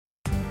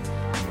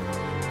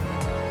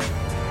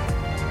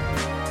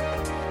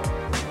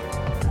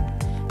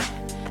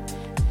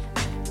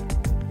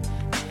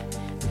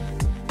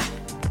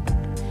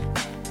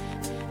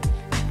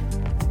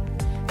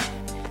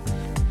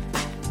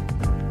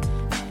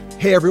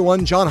Hey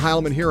everyone, John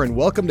Heilman here, and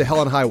welcome to Hell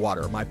on High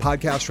Water, my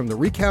podcast from The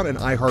Recount and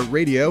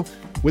iHeartRadio,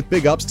 with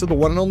big ups to the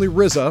one and only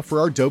RZA for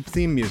our dope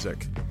theme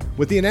music.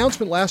 With the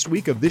announcement last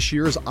week of this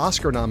year's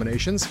Oscar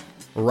nominations,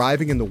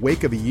 arriving in the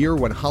wake of a year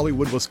when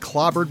Hollywood was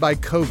clobbered by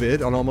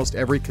COVID on almost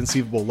every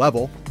conceivable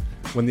level,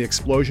 when the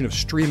explosion of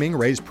streaming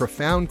raised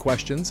profound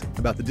questions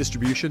about the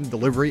distribution,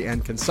 delivery,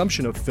 and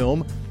consumption of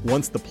film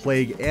once the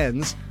plague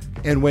ends,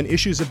 and when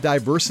issues of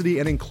diversity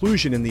and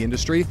inclusion in the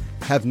industry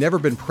have never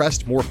been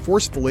pressed more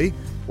forcefully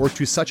or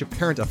to such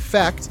apparent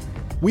effect,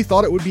 we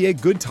thought it would be a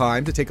good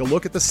time to take a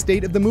look at the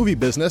state of the movie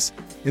business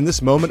in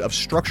this moment of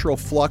structural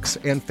flux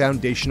and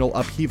foundational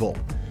upheaval.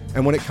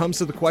 And when it comes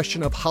to the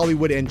question of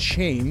Hollywood and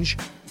change,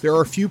 there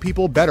are few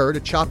people better to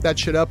chop that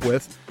shit up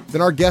with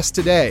than our guest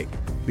today.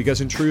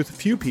 Because in truth,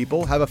 few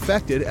people have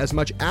affected as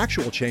much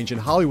actual change in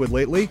Hollywood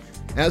lately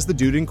as the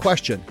dude in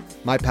question,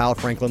 my pal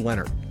Franklin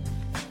Leonard.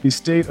 The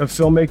state of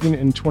filmmaking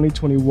in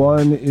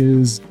 2021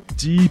 is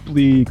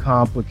deeply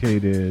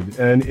complicated.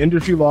 An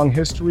industry-long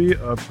history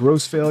of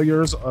gross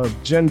failures of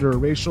gender,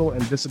 racial,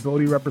 and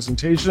disability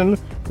representation,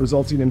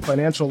 resulting in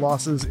financial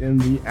losses in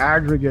the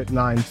aggregate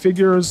 9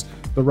 figures,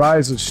 the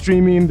rise of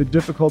streaming, the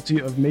difficulty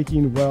of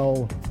making,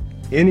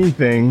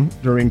 anything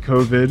during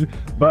COVID.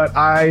 But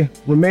I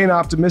remain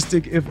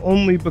optimistic, if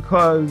only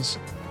because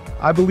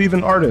I believe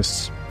in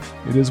artists.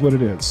 It is what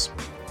it is.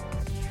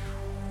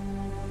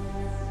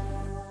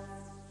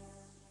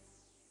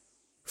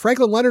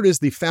 Franklin Leonard is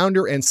the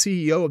founder and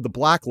CEO of The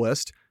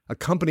Blacklist, a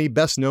company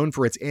best known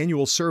for its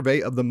annual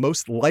survey of the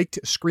most liked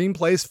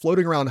screenplays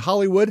floating around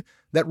Hollywood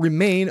that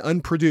remain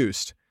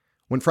unproduced.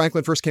 When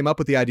Franklin first came up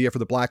with the idea for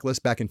The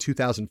Blacklist back in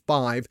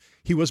 2005,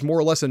 he was more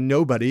or less a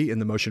nobody in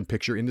the motion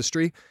picture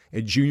industry,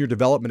 a junior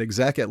development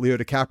exec at Leo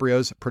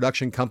DiCaprio's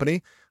production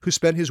company, who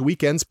spent his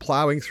weekends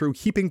plowing through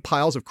heaping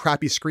piles of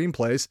crappy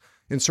screenplays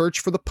in search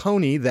for the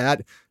pony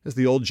that, as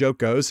the old joke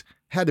goes,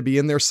 had to be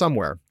in there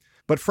somewhere.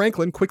 But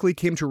Franklin quickly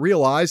came to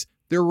realize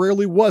there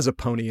rarely was a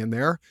pony in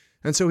there,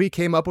 and so he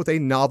came up with a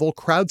novel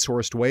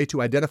crowdsourced way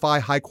to identify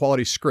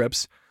high-quality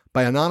scripts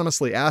by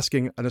anonymously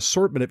asking an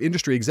assortment of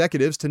industry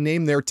executives to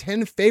name their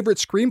 10 favorite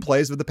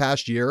screenplays of the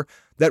past year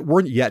that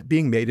weren't yet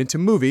being made into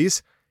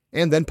movies,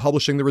 and then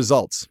publishing the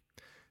results.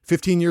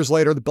 15 years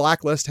later, The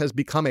Blacklist has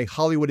become a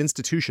Hollywood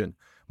institution.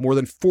 More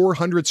than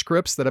 400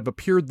 scripts that have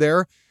appeared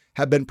there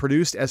have been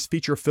produced as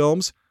feature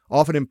films,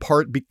 often in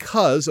part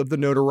because of the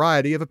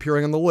notoriety of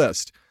appearing on the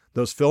list.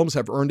 Those films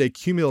have earned a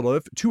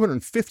cumulative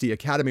 250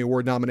 Academy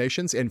Award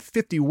nominations and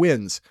 50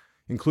 wins,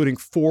 including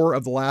 4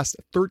 of the last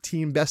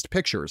 13 Best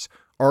Pictures,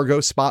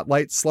 Argo,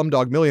 Spotlight,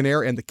 Slumdog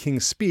Millionaire, and The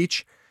King's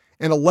Speech,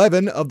 and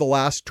 11 of the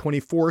last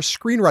 24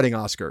 screenwriting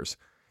Oscars.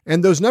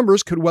 And those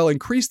numbers could well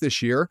increase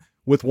this year,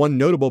 with one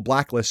notable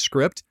Blacklist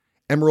script,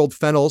 Emerald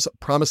Fennell's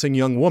Promising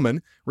Young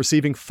Woman,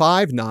 receiving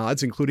 5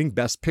 nods, including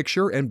Best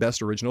Picture and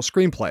Best Original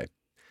Screenplay.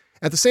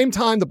 At the same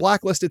time, The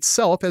Blacklist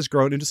itself has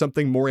grown into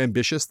something more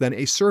ambitious than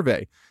a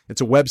survey. It's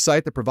a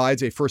website that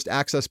provides a first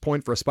access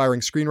point for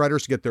aspiring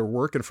screenwriters to get their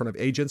work in front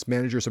of agents,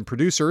 managers, and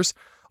producers,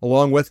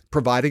 along with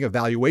providing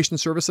evaluation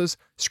services,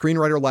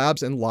 screenwriter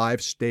labs, and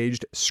live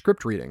staged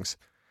script readings.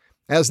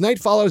 As night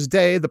follows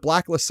day, The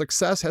Blacklist's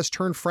success has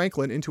turned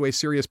Franklin into a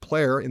serious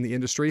player in the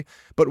industry,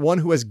 but one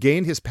who has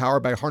gained his power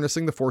by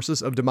harnessing the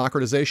forces of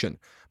democratization,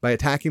 by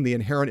attacking the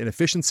inherent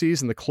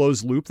inefficiencies in the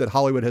closed loop that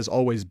Hollywood has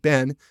always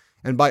been,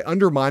 and by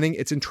undermining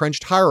its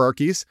entrenched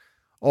hierarchies,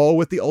 all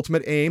with the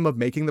ultimate aim of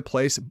making the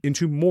place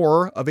into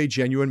more of a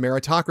genuine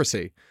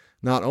meritocracy,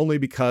 not only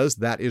because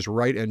that is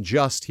right and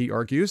just, he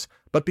argues,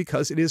 but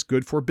because it is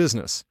good for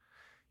business.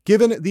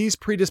 Given these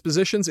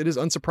predispositions, it is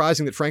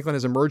unsurprising that Franklin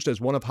has emerged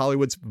as one of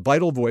Hollywood's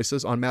vital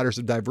voices on matters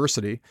of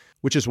diversity,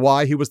 which is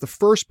why he was the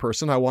first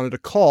person I wanted to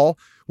call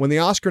when the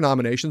Oscar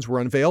nominations were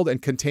unveiled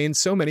and contained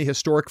so many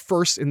historic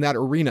firsts in that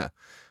arena.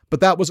 But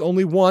that was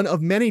only one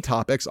of many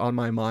topics on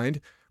my mind,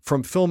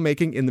 from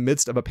filmmaking in the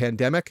midst of a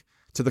pandemic,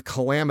 to the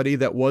calamity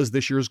that was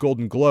this year's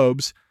Golden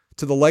Globes,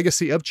 to the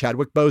legacy of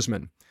Chadwick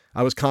Boseman.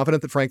 I was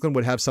confident that Franklin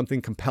would have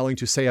something compelling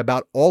to say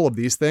about all of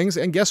these things,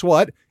 and guess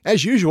what?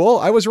 As usual,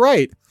 I was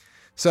right.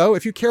 So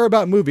if you care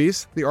about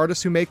movies, the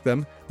artists who make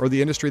them, or the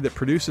industry that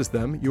produces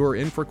them, you are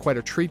in for quite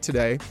a treat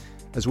today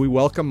as we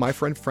welcome my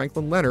friend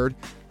Franklin Leonard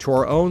to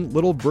our own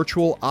little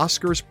virtual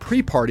Oscars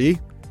pre-party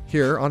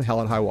here on Hell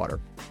on High Water.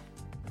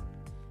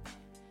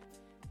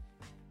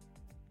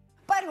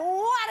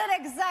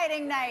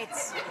 Exciting night.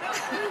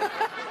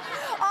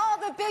 All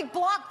the big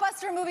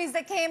blockbuster movies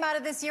that came out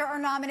of this year are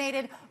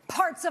nominated.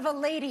 Parts of a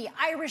Lady,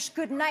 Irish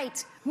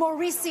Goodnight,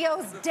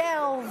 Mauricio's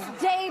Delve,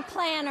 Day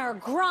Planner,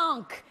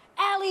 Gronk,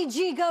 Ali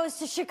G Goes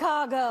to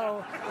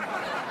Chicago.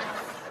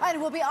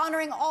 And we'll be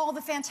honoring all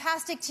the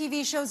fantastic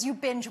TV shows you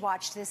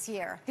binge-watched this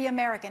year. The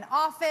American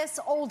Office,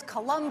 Old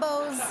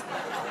Columbos,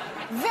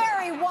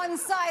 very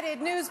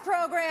one-sided news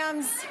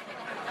programs,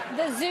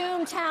 the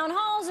Zoom town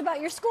halls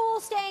about your school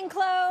staying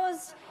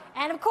closed,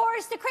 and of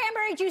course, the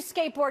Cranberry Juice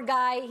skateboard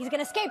guy. He's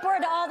going to skateboard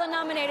to all the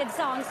nominated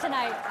songs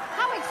tonight.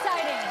 How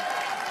exciting.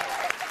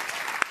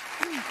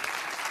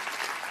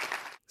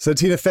 So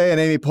Tina Fey and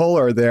Amy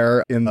Poehler are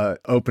there in the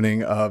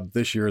opening of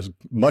this year's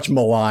much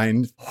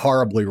maligned,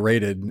 horribly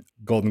rated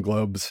Golden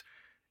Globes.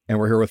 And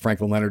we're here with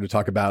Franklin Leonard to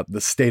talk about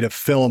the state of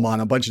film on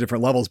a bunch of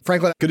different levels.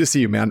 Franklin, good to see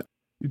you, man.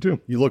 You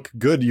too. You look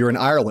good. You're in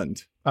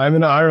Ireland. I'm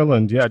in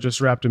Ireland. Yeah, just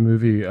wrapped a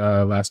movie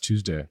last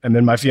Tuesday. And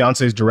then my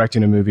fiance is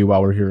directing a movie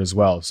while we're here as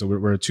well. So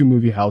we're a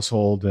 2-movie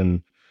household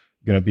and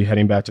going to be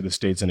heading back to the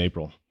States in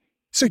April.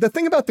 So the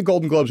thing about the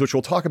Golden Globes, which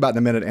we'll talk about in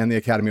a minute, and the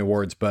Academy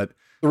Awards, but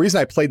the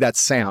reason I played that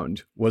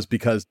sound was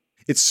because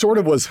it sort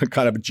of was a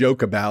kind of a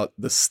joke about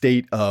the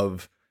state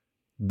of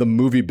the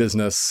movie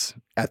business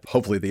at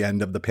hopefully the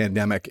end of the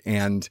pandemic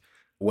and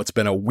what's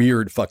been a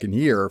weird fucking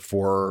year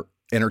for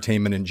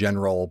entertainment in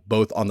general,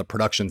 both on the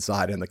production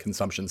side and the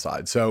consumption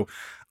side. So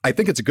I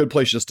think it's a good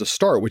place just to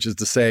start, which is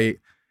to say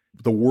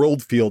the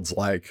world feels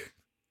like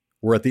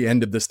we're at the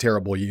end of this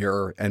terrible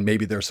year and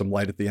maybe there's some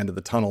light at the end of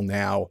the tunnel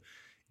now.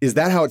 Is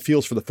that how it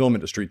feels for the film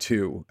industry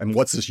too? And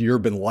what's this year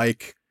been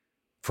like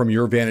from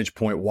your vantage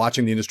point,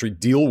 watching the industry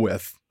deal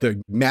with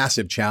the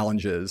massive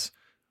challenges?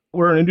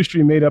 We're an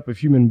industry made up of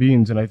human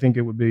beings, and I think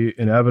it would be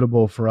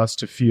inevitable for us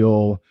to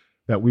feel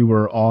that we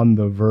were on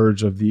the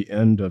verge of the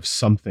end of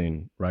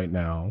something right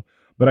now.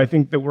 But I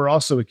think that we're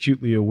also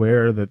acutely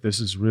aware that this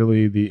is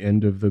really the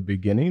end of the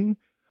beginning.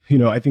 You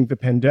know, I think the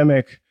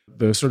pandemic,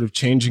 the sort of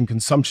changing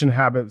consumption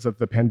habits that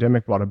the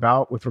pandemic brought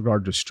about with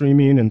regard to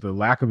streaming and the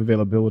lack of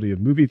availability of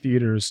movie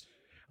theaters,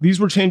 these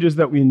were changes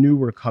that we knew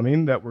were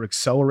coming, that were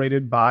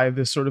accelerated by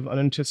this sort of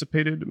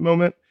unanticipated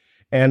moment.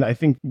 And I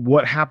think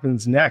what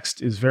happens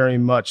next is very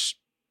much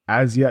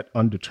as yet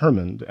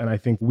undetermined. And I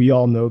think we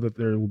all know that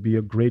there will be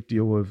a great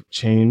deal of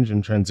change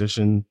and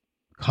transition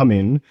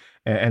coming,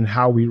 and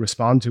how we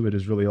respond to it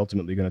is really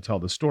ultimately going to tell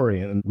the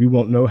story. And we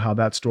won't know how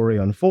that story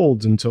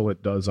unfolds until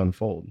it does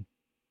unfold.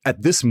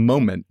 At this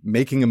moment,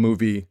 making a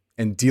movie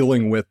and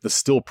dealing with the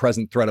still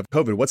present threat of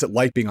COVID, what's it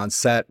like being on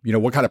set? You know,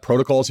 what kind of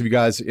protocols have you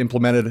guys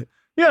implemented?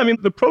 Yeah, I mean,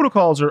 the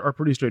protocols are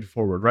pretty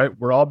straightforward, right?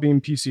 We're all being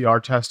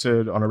PCR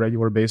tested on a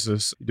regular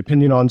basis,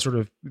 depending on sort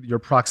of your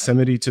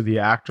proximity to the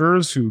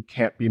actors who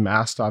can't be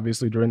masked,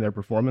 obviously, during their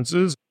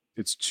performances.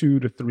 It's 2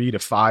 to 3 to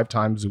 5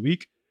 times a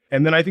week.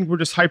 And then I think we're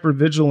just hyper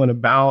vigilant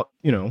about,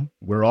 you know,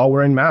 we're all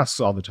wearing masks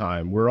all the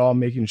time. We're all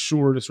making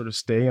sure to sort of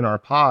stay in our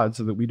pods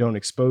so that we don't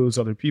expose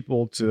other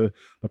people to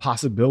the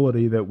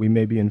possibility that we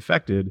may be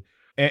infected.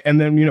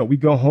 And then, you know, we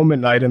go home at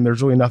night and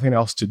there's really nothing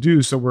else to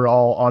do. So we're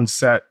all on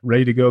set,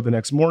 ready to go the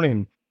next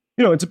morning.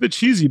 You know, it's a bit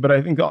cheesy, but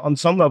I think on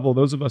some level,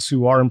 those of us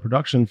who are in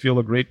production feel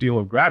a great deal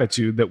of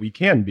gratitude that we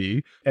can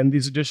be. And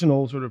these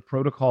additional sort of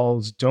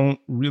protocols don't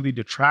really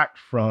detract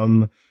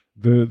from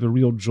the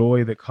real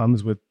joy that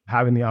comes with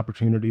having the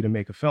opportunity to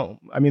make a film.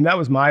 I mean, that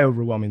was my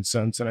overwhelming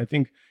sense. And I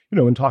think, you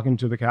know, in talking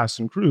to the cast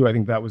and crew, I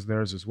think that was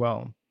theirs as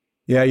well.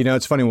 Yeah, you know,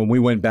 it's funny when we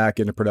went back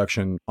into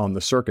production on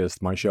The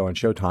Circus, my show on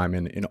Showtime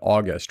in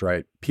August,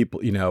 right?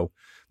 People, you know,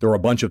 there were a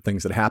bunch of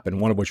things that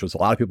happened. One of which was a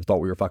lot of people thought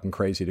we were fucking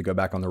crazy to go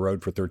back on the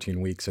road for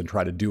 13 weeks and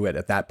try to do it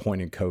at that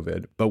point in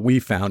COVID. But we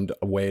found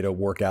a way to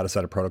work out a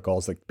set of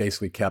protocols that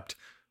basically kept,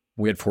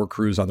 we had 4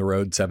 crews on the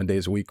road 7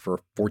 days a week for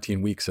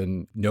 14 weeks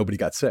and nobody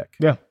got sick.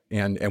 Yeah.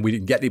 And we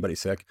didn't get anybody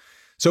sick.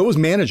 So it was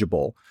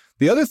manageable.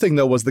 The other thing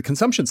though was the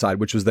consumption side,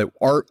 which was that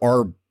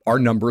our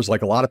numbers,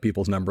 like a lot of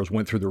people's numbers,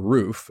 went through the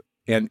roof.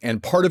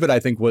 And part of it, I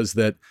think, was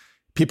that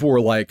people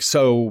were like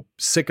so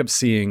sick of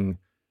seeing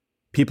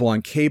people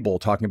on cable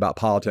talking about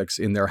politics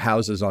in their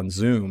houses on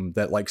Zoom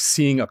that like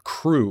seeing a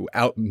crew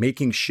out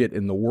making shit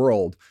in the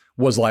world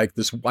was like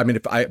this. I mean,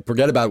 if I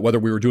forget about whether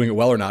we were doing it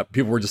well or not,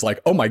 people were just like,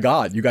 oh my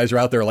God, you guys are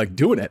out there like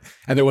doing it.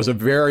 And there was a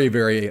very,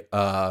 very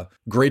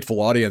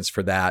grateful audience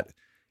for that.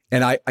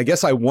 And I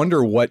guess I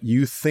wonder what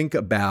you think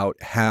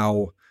about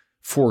how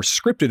for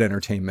scripted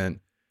entertainment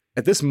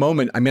at this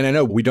moment, I mean, I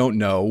know we don't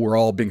know, we're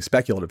all being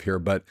speculative here,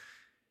 but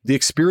the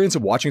experience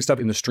of watching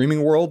stuff in the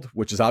streaming world,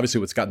 which is obviously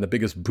what's gotten the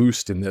biggest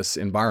boost in this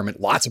environment,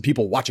 lots of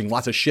people watching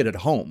lots of shit at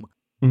home.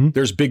 Mm-hmm.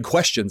 There's big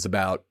questions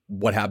about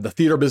what happened. The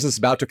theater business is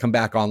about to come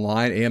back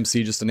online.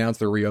 AMC just announced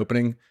they're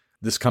reopening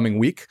this coming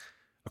week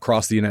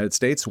across the United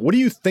States. What do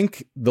you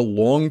think the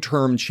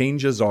long-term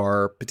changes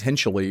are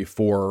potentially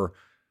for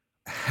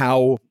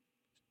how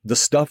the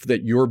stuff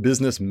that your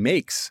business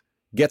makes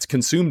gets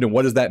consumed, and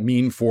what does that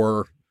mean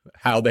for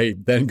how they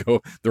then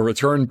go, the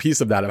return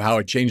piece of that, of how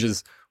it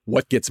changes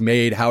what gets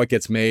made, how it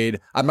gets made?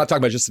 I'm not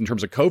talking about just in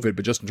terms of COVID,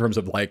 but just in terms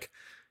of like,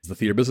 does the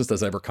theater business,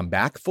 does it ever come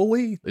back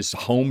fully? Is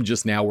home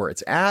just now where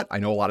it's at? I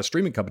know a lot of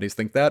streaming companies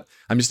think that.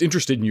 I'm just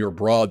interested in your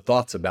broad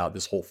thoughts about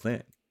this whole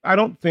thing. I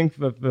don't think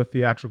that the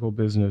theatrical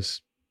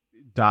business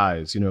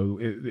dies. You know,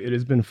 it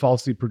has been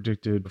falsely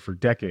predicted for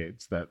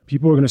decades that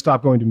people are going to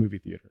stop going to movie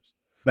theaters.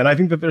 And I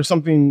think that there's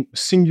something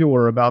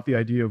singular about the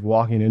idea of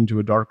walking into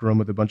a dark room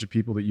with a bunch of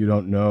people that you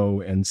don't know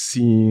and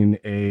seeing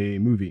a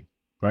movie,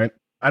 right?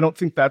 I don't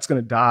think that's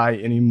going to die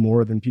any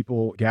more than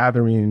people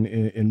gathering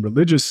in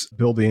religious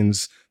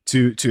buildings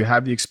to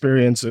have the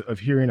experience of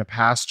hearing a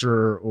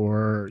pastor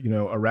or, you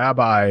know, a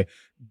rabbi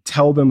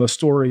tell them a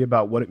story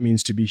about what it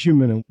means to be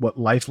human and what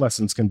life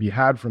lessons can be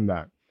had from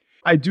that.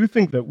 I do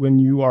think that when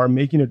you are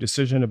making a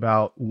decision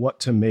about what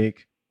to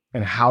make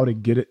and how to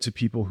get it to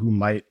people who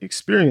might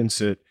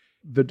experience it,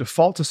 the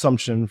default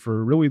assumption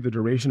for really the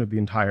duration of the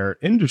entire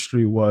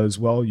industry was,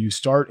 well, you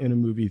start in a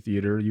movie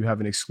theater, you have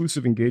an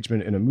exclusive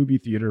engagement in a movie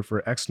theater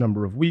for X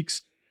number of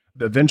weeks.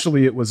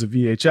 Eventually it was a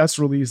VHS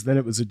release, then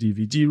it was a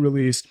DVD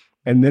release,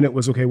 and then it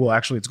was, okay, well,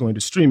 actually it's going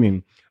to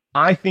streaming.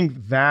 I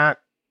think that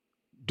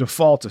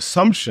default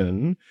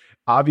assumption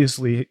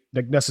obviously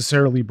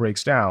necessarily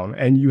breaks down,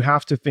 and you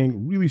have to think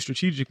really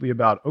strategically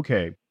about,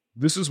 okay,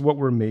 this is what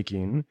we're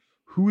making.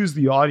 Who is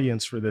the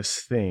audience for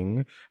this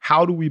thing?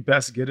 How do we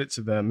best get it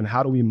to them? And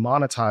how do we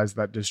monetize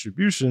that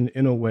distribution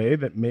in a way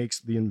that makes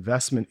the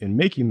investment in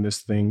making this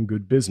thing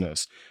good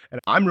business?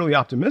 And I'm really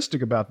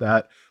optimistic about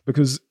that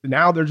because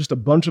now there are just a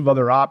bunch of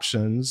other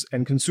options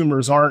and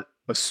consumers aren't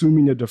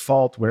assuming a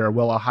default where,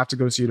 well, I'll have to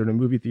go see it in a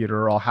movie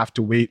theater or I'll have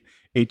to wait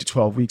 8 to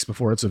 12 weeks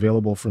before it's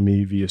available for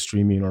me via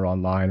streaming or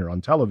online or on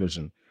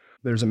television.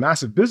 There's a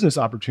massive business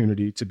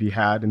opportunity to be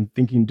had in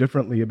thinking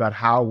differently about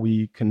how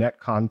we connect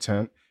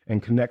content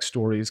and connect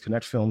stories,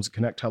 connect films,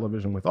 connect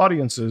television with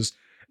audiences.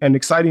 And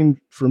exciting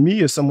for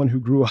me as someone who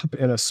grew up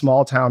in a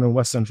small town in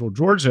West Central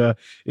Georgia,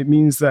 it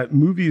means that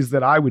movies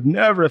that I would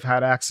never have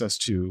had access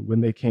to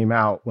when they came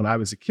out when I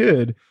was a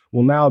kid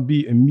will now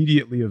be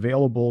immediately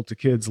available to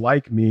kids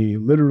like me,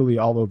 literally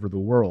all over the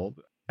world.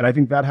 And I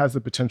think that has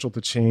the potential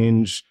to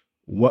change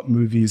what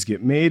movies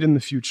get made in the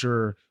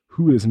future,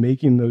 who is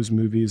making those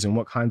movies, and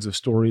what kinds of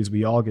stories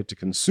we all get to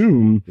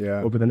consume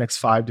over the next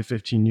 5 to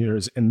 15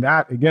 years. And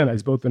that, again,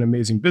 is both an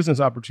amazing business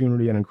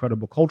opportunity and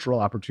incredible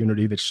cultural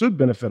opportunity that should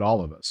benefit all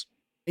of us.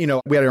 You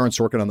know, we had Aaron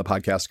Sorkin on the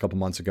podcast a couple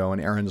months ago,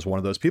 and Aaron is one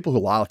of those people who,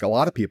 like a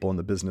lot of people in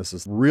the business,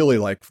 is really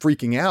like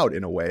freaking out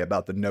in a way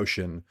about the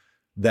notion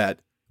that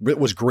it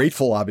was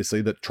grateful,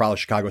 obviously, that Trial of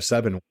Chicago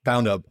 7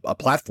 found a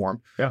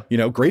platform,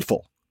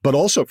 grateful, but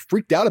also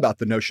freaked out about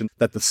the notion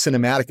that the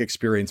cinematic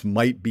experience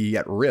might be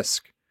at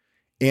risk.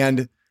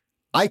 And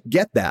I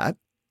get that.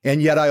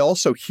 And yet I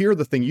also hear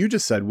the thing you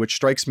just said, which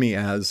strikes me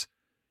as,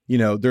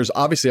 there's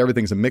obviously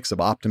everything's a mix of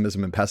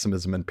optimism and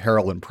pessimism and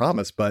peril and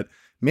promise. But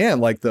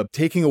man, like the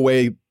taking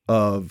away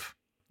of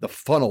the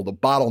funnel, the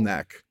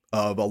bottleneck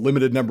of a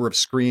limited number of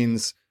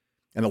screens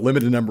and a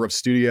limited number of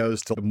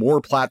studios to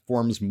more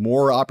platforms,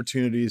 more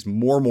opportunities,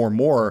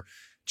 more,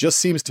 just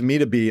seems to me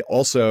to be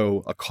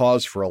also a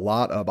cause for a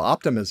lot of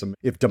optimism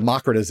if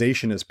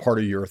democratization is part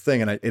of your thing.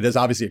 And it is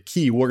obviously a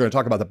key. We're going to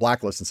talk about the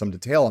blacklist in some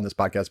detail on this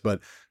podcast, but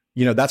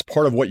that's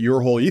part of what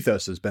your whole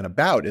ethos has been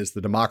about, is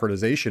the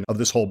democratization of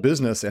this whole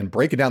business and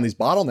breaking down these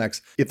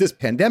bottlenecks. If this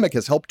pandemic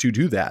has helped to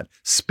do that,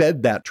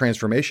 sped that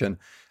transformation,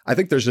 I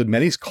think there's as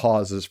many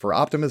causes for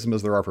optimism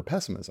as there are for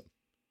pessimism.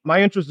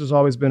 My interest has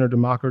always been a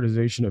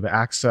democratization of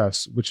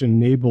access, which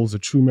enables a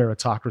true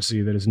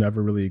meritocracy that has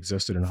never really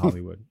existed in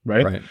Hollywood,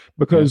 right?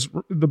 Because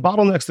the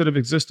bottlenecks that have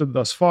existed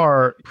thus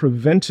far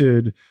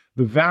prevented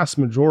the vast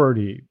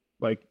majority,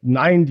 like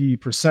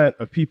 90%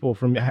 of people,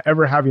 from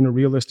ever having a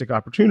realistic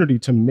opportunity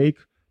to make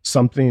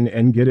something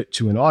and get it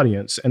to an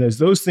audience. And as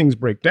those things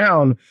break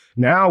down,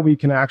 now we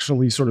can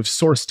actually sort of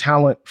source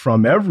talent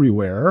from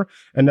everywhere,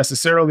 and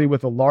necessarily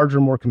with a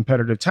larger, more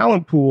competitive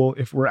talent pool.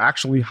 If we're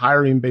actually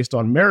hiring based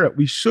on merit,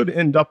 we should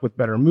end up with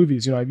better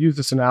movies. I've used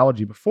this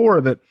analogy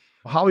before that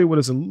Hollywood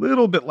is a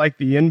little bit like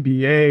the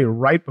NBA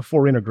right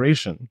before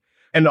integration.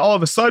 And all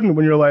of a sudden,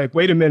 when you're like,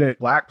 wait a minute,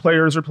 Black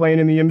players are playing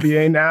in the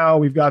NBA now.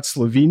 We've got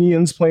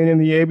Slovenians playing in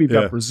the NBA. We've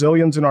got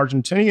Brazilians and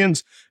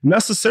Argentinians.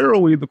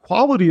 Necessarily, the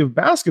quality of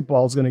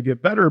basketball is going to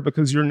get better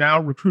because you're now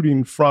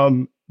recruiting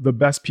from the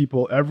best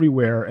people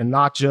everywhere and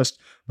not just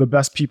the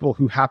best people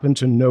who happen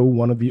to know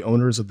one of the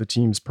owners of the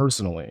teams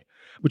personally,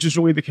 which is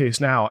really the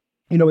case now.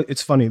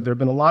 It's funny. There have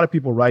been a lot of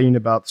people writing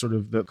about sort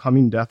of the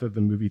coming death of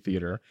the movie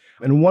theater.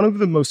 And one of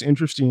the most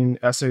interesting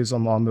essays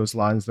along those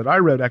lines that I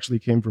read actually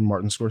came from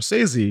Martin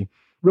Scorsese.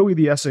 Really,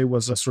 the essay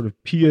was a sort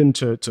of paean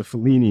to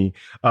Fellini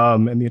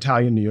and the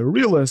Italian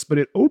neorealists, but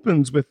it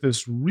opens with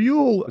this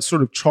real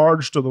sort of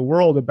charge to the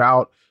world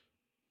about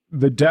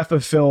the death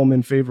of film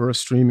in favor of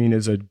streaming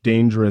is a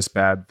dangerous,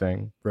 bad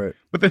thing. Right.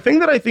 But the thing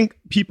that I think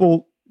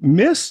people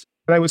miss,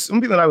 and it was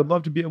something that I would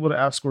love to be able to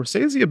ask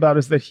Scorsese about,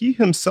 is that he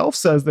himself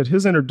says that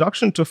his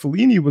introduction to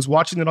Fellini was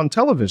watching it on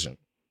television.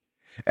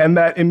 And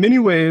that in many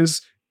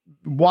ways,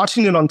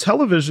 watching it on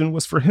television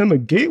was for him a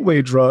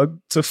gateway drug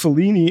to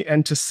Fellini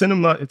and to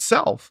cinema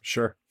itself.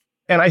 Sure.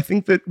 And I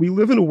think that we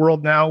live in a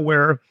world now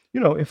where,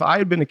 if I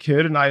had been a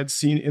kid and I had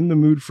seen In the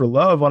Mood for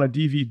Love on a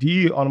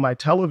DVD on my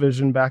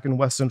television back in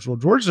West Central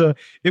Georgia,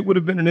 it would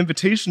have been an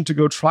invitation to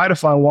go try to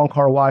find Wong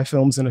Kar-wai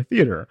films in a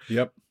theater.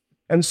 Yep.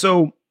 And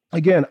so,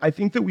 again, I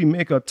think that we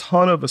make a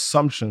ton of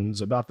assumptions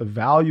about the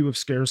value of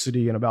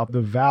scarcity and about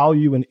the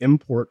value and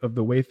import of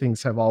the way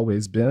things have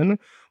always been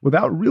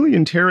without really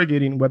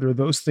interrogating whether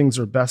those things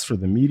are best for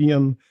the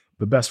medium,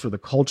 the best for the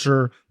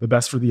culture, the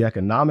best for the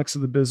economics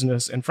of the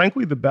business, and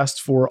frankly, the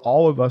best for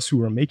all of us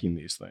who are making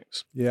these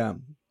things. Yeah.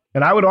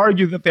 And I would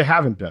argue that they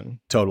haven't been.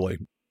 Totally.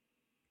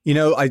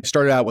 I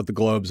started out with the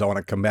Globes. I want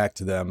to come back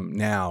to them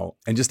now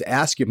and just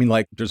ask you,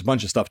 there's a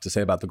bunch of stuff to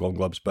say about the Golden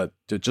Globes, but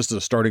just as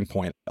a starting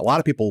point, a lot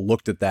of people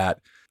looked at that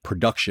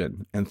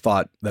production and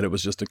thought that it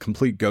was just a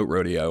complete goat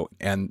rodeo.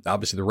 And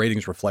obviously the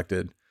ratings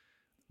reflected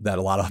that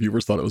a lot of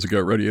viewers thought it was a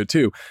goat rodeo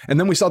too. And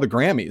then we saw the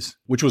Grammys,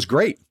 which was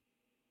great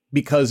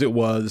because it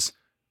was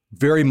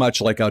very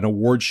much like an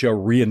award show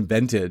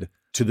reinvented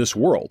to this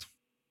world.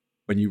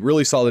 When you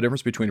really saw the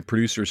difference between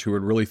producers who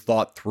had really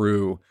thought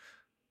through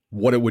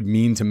what it would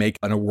mean to make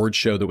an award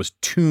show that was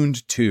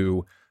tuned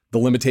to the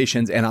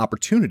limitations and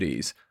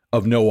opportunities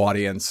of no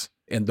audience,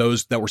 and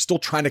those that were still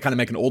trying to kind of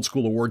make an old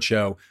school award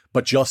show,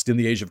 but just in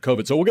the age of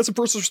COVID. So we'll get some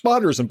first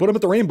responders and put them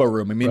at the Rainbow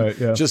Room. I mean,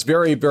 just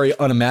very, very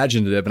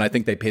unimaginative. And I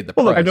think they paid the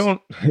price.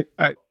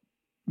 Look,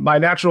 my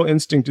natural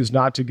instinct is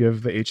not to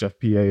give the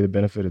HFPA the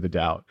benefit of the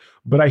doubt,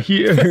 but I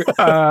hear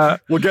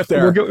we'll get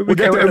there. We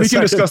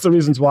can discuss the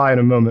reasons why in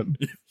a moment.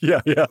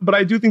 Yeah. But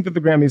I do think that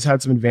the Grammys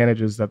had some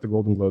advantages that the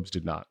Golden Globes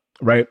did not.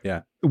 Right.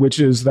 Yeah. Which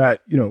is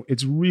that,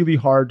 it's really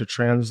hard to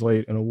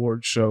translate an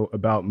award show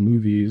about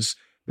movies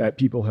that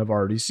people have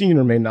already seen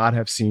or may not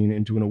have seen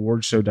into an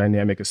award show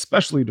dynamic,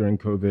 especially during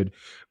COVID.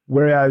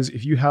 Whereas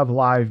if you have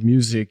live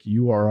music,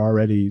 you are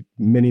already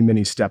many,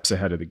 many steps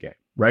ahead of the game,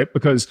 right?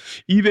 Because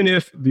even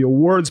if the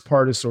awards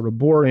part is sort of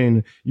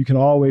boring, you can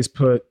always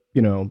put,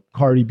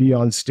 Cardi B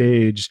on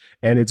stage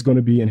and it's going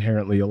to be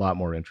inherently a lot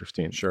more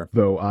interesting. Sure.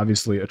 Though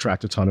obviously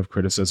attract a ton of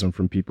criticism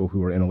from people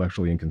who are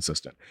intellectually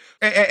inconsistent.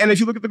 And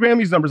if you look at the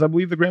Grammys numbers, I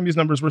believe the Grammys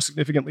numbers were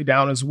significantly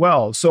down as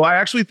well. So I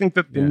actually think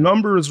that the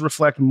numbers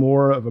reflect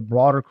more of a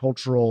broader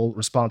cultural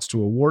response to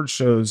award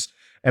shows.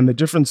 And the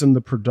difference in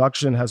the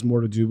production has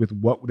more to do with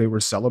what they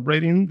were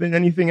celebrating than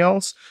anything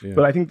else. Yeah.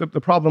 But I think that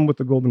the problem with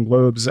the Golden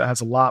Globes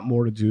has a lot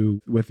more to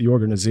do with the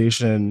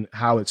organization,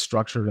 how it's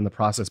structured, and the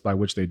process by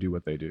which they do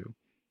what they do.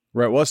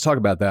 Right. Well, let's talk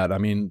about that. I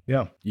mean,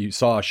 you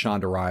saw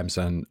Shonda Rhimes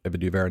and Ava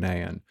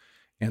DuVernay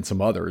and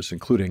some others,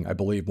 including, I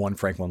believe, one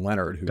Franklin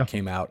Leonard, who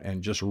came out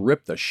and just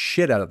ripped the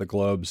shit out of the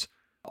Globes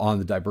on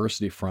the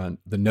diversity front.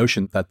 The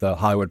notion that the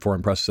Hollywood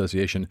Foreign Press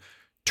Association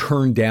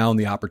turned down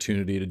the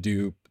opportunity to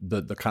do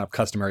the kind of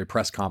customary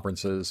press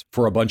conferences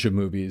for a bunch of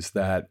movies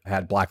that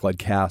had Black-led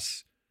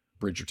casts,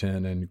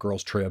 Bridgerton and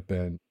Girls Trip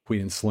and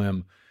Queen and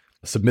Slim,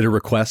 submitted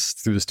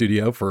requests through the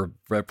studio for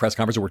a press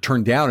conference that were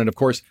turned down. And of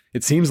course,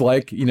 it seems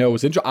like, it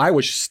was I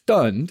was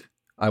stunned,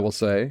 I will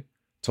say,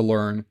 to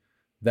learn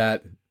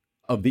that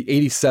of the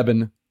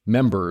 87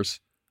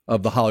 members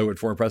of the Hollywood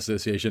Foreign Press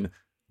Association,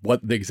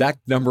 what the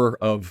exact number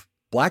of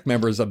Black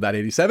members of that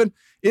 87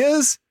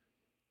 is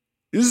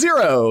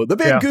 0, the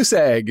big goose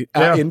egg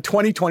in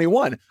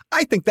 2021.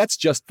 I think that's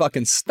just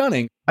fucking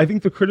stunning. I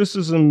think the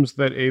criticisms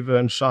that Ava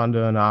and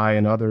Shonda and I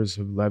and others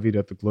have levied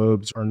at the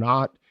Globes are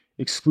not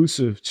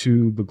exclusive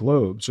to the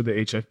Globes or the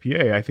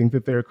HFPA. I think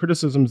that there are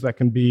criticisms that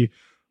can be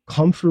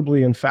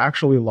comfortably and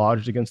factually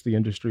lodged against the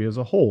industry as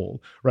a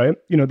whole, right?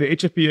 The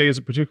HFPA is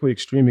a particularly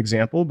extreme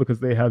example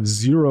because they have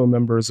 0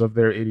 members of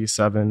their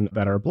 87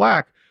 that are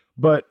Black.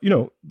 But,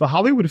 the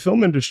Hollywood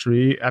film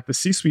industry at the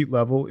C-suite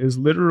level is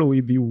literally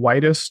the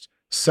whitest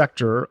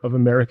sector of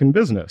American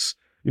business.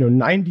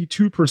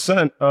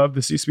 92% of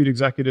the C-suite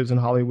executives in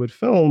Hollywood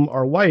film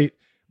are white.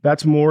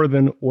 That's more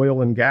than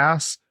oil and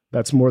gas.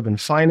 That's more than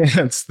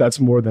finance. That's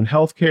more than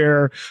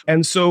healthcare.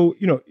 And so,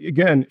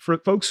 again, for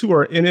folks who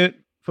are in it,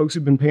 folks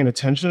who've been paying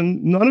attention,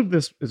 none of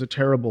this is a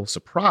terrible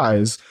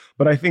surprise.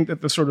 But I think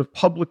that the sort of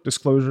public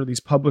disclosure, these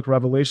public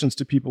revelations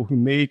to people who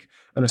make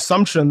an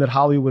assumption that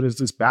Hollywood is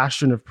this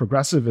bastion of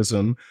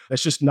progressivism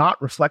that's just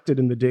not reflected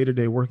in the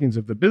day-to-day workings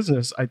of the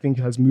business, I think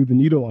has moved the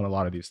needle on a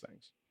lot of these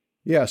things.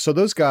 Yeah. So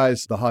those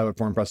guys, the Hollywood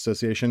Foreign Press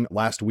Association,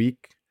 last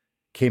week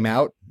came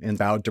out and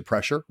bowed to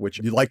pressure, which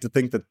you'd like to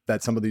think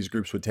that some of these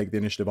groups would take the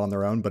initiative on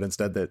their own, but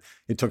instead that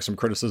it took some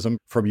criticism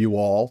from you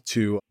all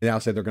to now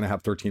say they're going to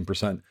have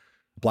 13%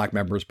 Black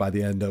members by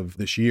the end of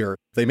this year.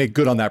 They make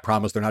good on that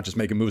promise. They're not just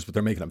making moves, but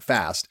they're making them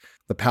fast.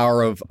 The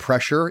power of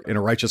pressure in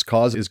a righteous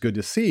cause is good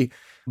to see,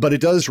 but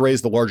it does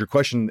raise the larger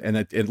question, and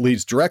it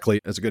leads directly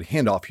as a good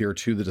handoff here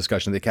to the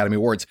discussion of the Academy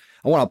Awards.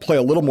 I want to play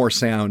a little more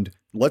sound.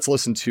 Let's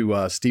listen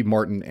to Steve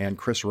Martin and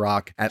Chris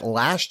Rock at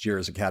last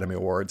year's Academy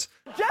Awards.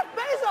 Jeff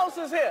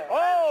Bezos is here.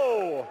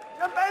 Oh,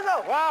 Jeff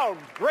Bezos. Wow,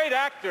 great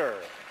actor.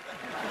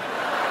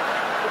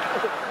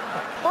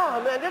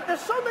 Oh, man, there's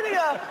so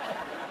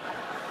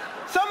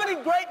many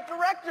great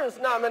directors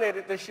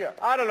nominated this year.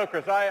 I don't know,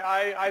 Chris.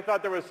 I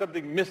thought there was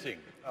something missing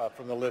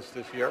from the list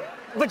this year.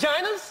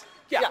 Vaginas?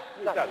 Yeah.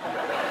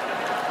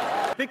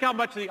 Think how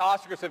much the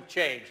Oscars have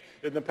changed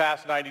in the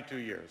past 92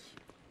 years.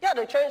 Yeah,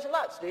 they changed a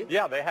lot, Steve.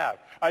 Yeah, they have.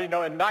 Back in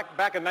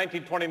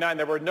 1929,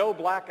 there were no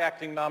Black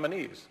acting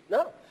nominees.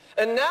 No.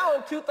 And now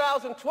in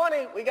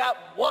 2020, we got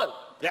 1.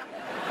 Yeah.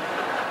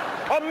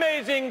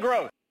 Amazing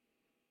growth.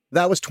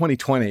 That was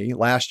 2020,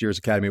 last year's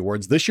Academy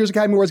Awards. This year's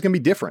Academy Awards is going to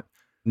be different.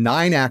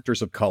 9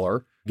 actors of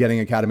color getting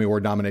Academy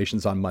Award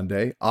nominations on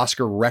Monday.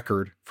 Oscar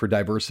record for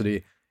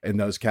diversity in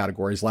those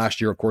categories.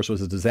 Last year, of course,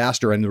 was a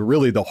disaster. And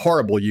really the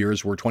horrible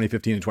years were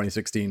 2015 and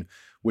 2016,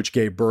 which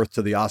gave birth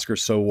to the Oscars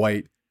So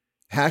White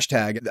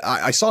hashtag.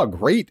 I saw a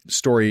great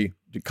story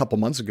a couple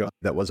months ago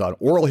that was on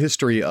oral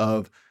history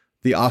of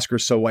the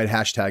Oscars So White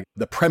hashtag.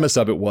 The premise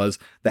of it was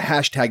the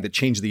hashtag that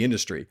changed the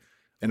industry.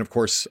 And of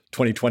course,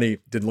 2020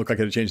 didn't look like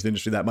it had changed the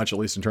industry that much, at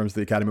least in terms of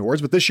the Academy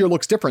Awards. But this year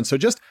looks different. So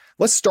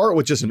let's start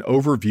with just an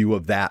overview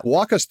of that.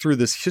 Walk us through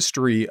this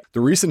history,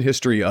 the recent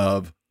history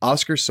of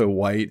Oscars So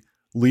White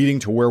leading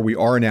to where we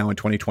are now in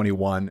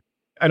 2021.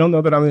 I don't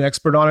know that I'm an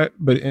expert on it,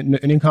 but in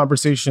any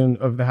conversation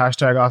of the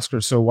hashtag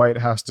Oscars So White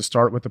has to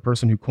start with the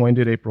person who coined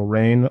it, April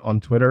Rain,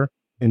 on Twitter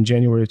in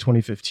January of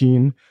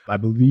 2015. I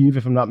believe,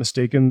 if I'm not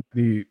mistaken,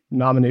 the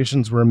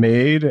nominations were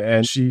made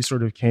and she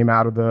sort of came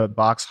out of the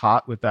box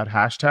hot with that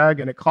hashtag,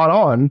 and it caught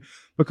on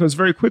because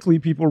very quickly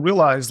people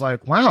realized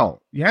like,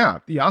 wow, yeah,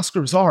 the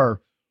Oscars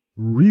are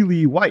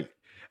really white.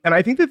 And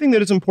I think the thing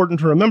that is important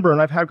to remember,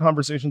 and I've had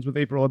conversations with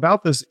April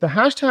about this, the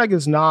hashtag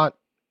is not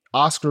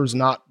Oscars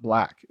not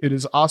black. It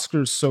is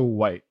Oscars So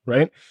White,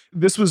 right?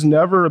 This was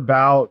never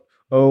about,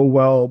 oh,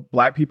 well,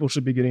 black people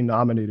should be getting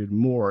nominated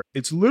more.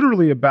 It's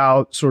literally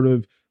about sort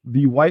of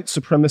the white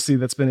supremacy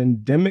that's been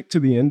endemic to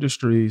the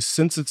industry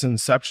since its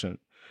inception.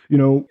 You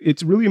know,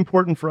 it's really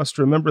important for us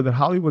to remember that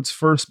Hollywood's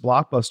first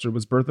blockbuster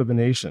was Birth of a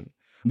Nation.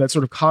 That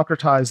sort of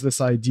concretized this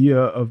idea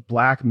of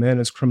black men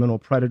as criminal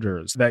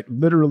predators, that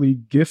literally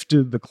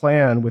gifted the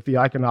Klan with the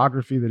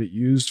iconography that it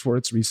used for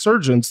its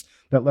resurgence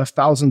that left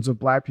thousands of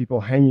black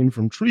people hanging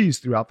from trees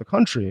throughout the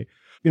country.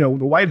 You know,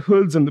 the white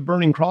hoods and the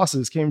burning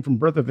crosses came from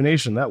Birth of a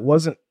Nation. That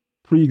wasn't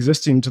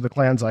pre-existing to the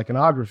Klan's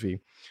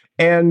iconography.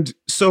 And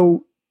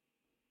so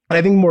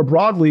I think more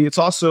broadly, it's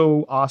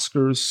also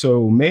Oscars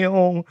So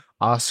Male,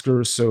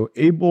 Oscars So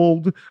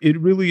Abled. It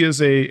really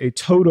is a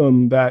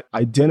totem that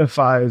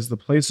identifies the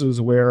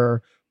places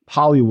where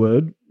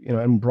Hollywood, you know,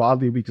 and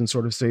broadly we can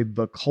sort of say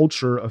the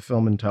culture of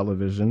film and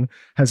television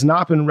has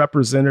not been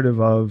representative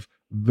of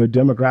the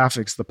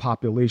demographics, the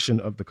population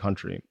of the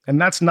country.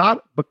 And that's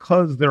not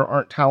because there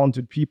aren't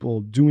talented people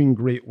doing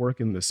great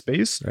work in this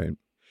space. Right.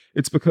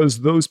 It's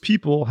because those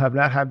people have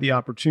not had the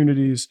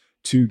opportunities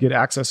to get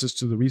accesses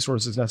to the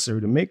resources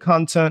necessary to make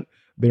content.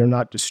 They are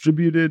not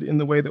distributed in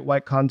the way that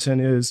white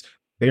content is.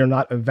 They are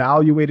not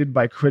evaluated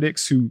by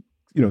critics who,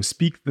 you know,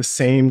 speak the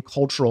same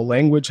cultural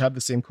language, have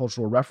the same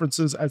cultural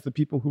references as the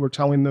people who are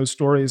telling those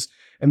stories.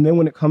 And then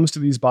when it comes to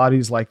these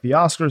bodies like the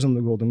Oscars and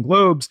the Golden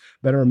Globes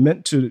that are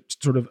meant to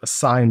sort of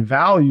assign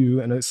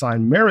value and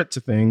assign merit to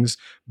things,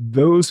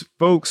 those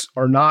folks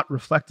are not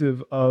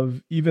reflective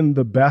of even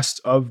the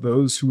best of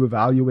those who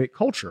evaluate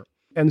culture.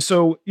 And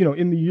so, you know,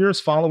 in the years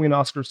following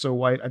Oscars So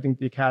White, I think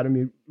the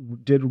Academy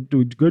did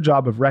do a good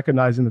job of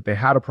recognizing that they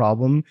had a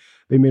problem.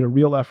 They made a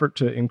real effort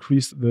to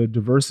increase the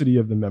diversity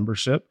of the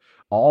membership.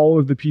 All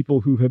of the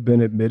people who have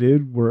been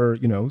admitted were,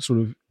 you know,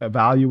 sort of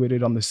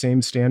evaluated on the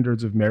same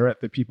standards of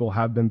merit that people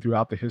have been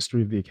throughout the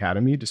history of the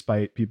Academy,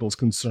 despite people's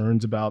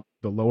concerns about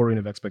the lowering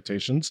of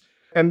expectations.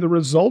 And the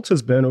result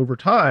has been, over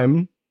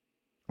time,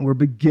 we're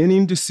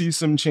beginning to see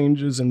some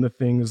changes in the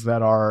things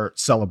that are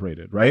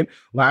celebrated, right?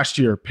 Last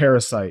year,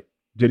 Parasite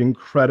did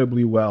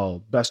incredibly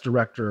well. Best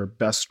director,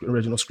 best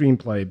original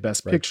screenplay,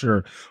 best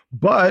picture.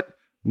 But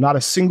not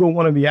a single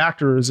one of the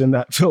actors in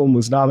that film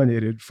was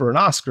nominated for an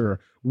Oscar,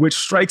 which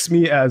strikes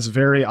me as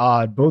very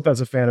odd, both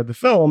as a fan of the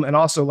film and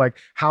also like,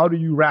 how do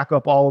you rack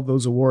up all of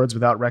those awards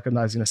without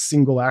recognizing a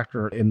single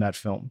actor in that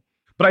film?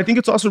 But I think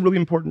it's also really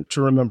important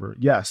to remember,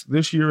 yes,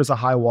 this year is a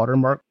high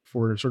watermark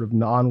for sort of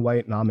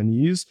non-white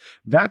nominees.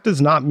 That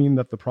does not mean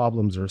that the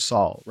problems are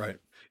solved. Right.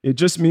 It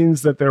just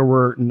means that there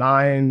were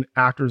 9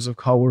 actors of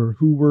color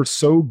who were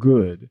so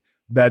good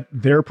that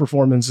their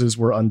performances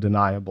were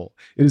undeniable.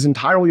 It is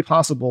entirely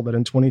possible that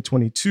in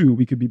 2022,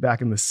 we could be back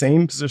in the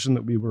same position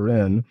that we were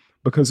in,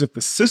 because if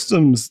the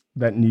systems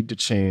that need to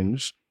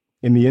change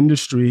in the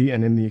industry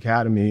and in the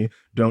Academy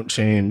don't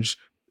change,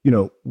 you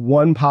know,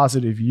 one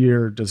positive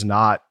year does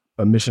not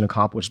a mission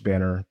accomplished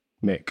banner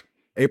make.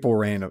 April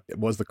Rain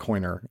was the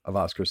coiner of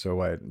Oscars So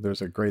White.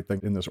 There's a great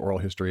thing in this oral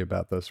history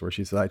about this where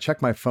she said, I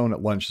checked my phone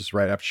at lunch, just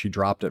right after she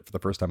dropped it for the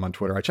first time on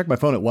Twitter. I checked my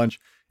phone at lunch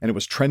and it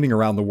was trending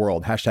around the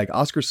world. Hashtag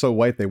Oscars So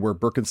White. They wear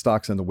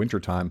Birkenstocks in the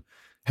wintertime.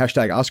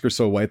 Hashtag Oscars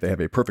So White. They have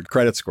a perfect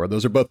credit score.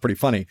 Those are both pretty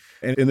funny.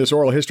 And in this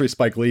oral history,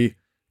 Spike Lee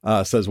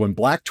says, when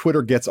black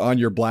Twitter gets on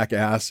your black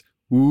ass,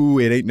 ooh,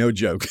 it ain't no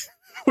joke.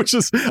 which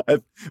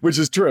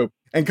is true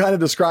and kind of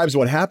describes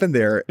what happened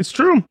there. It's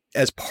true.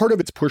 As part of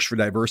its push for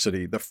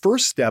diversity, the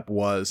first step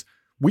was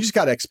we just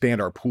got to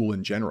expand our pool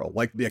in general.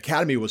 Like the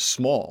Academy was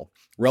small,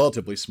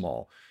 relatively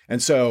small.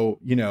 And so,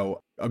 you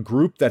know, a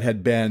group that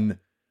had been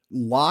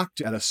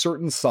locked at a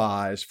certain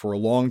size for a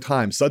long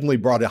time suddenly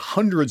brought in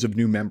hundreds of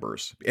new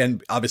members.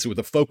 And obviously with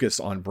a focus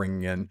on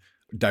bringing in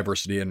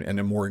diversity and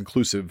a more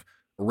inclusive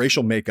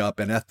racial makeup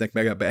and ethnic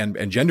makeup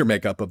and gender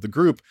makeup of the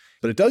group.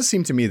 But it does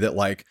seem to me that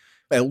like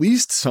at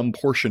least some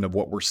portion of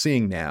what we're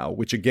seeing now,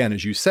 which again,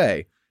 as you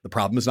say, the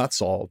problem is not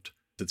solved.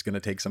 It's going to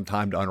take some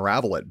time to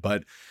unravel it,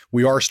 but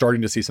we are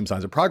starting to see some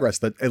signs of progress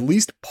that at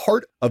least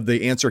part of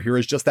the answer here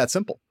is just that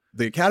simple.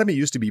 The Academy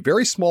used to be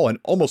very small in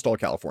almost all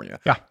California.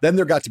 Yeah. Then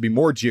there got to be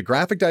more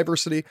geographic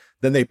diversity.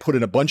 Then they put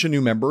in a bunch of new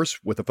members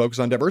with a focus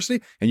on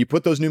diversity. And you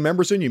put those new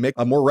members in, you make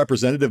a more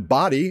representative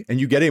body, and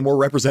you get a more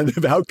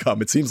representative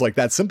outcome. It seems like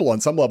that simple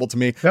on some level to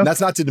me. Yeah. And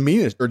that's not to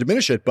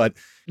diminish it, but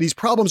these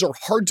problems are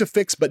hard to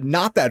fix, but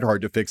not that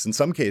hard to fix in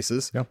some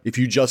cases, if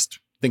you just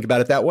think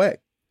about it that way.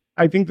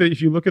 I think that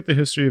if you look at the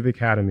history of the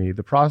Academy,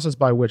 the process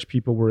by which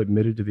people were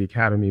admitted to the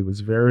Academy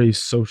was very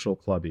social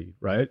clubby,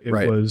 right? It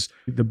was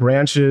the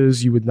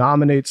branches, you would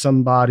nominate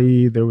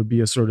somebody, there would be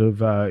a sort of,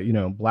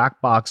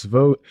 black box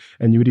vote,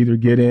 and you would either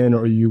get in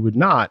or you would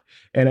not.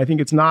 And I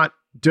think it's not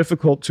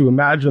difficult to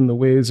imagine the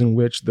ways in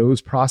which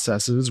those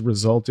processes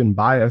result in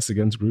bias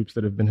against groups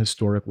that have been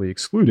historically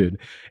excluded.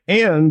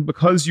 And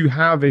because you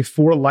have a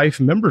for life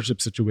membership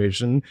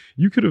situation,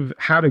 you could have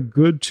had a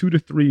good 2 to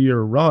 3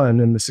 year run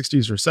in the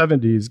 60s or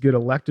 70s, get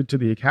elected to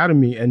the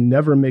Academy and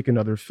never make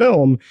another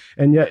film.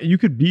 And yet you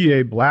could be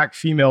a Black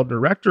female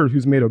director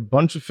who's made a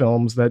bunch of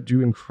films that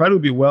do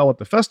incredibly well at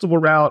the festival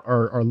route,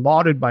 are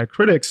lauded by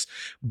critics,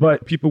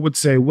 but people would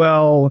say,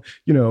 well,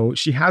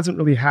 she hasn't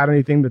really had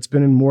anything that's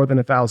been in more than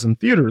 1,000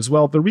 theaters.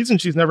 Well, the reason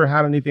she's never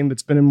had anything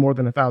that's been in more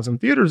than 1,000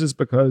 theaters is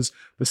because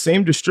the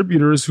same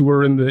distributors who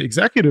were in the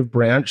executive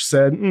branch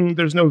said,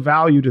 there's no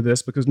value to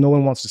this because no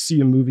one wants to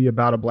see a movie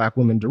about a Black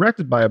woman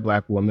directed by a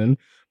Black woman.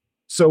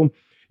 So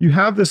you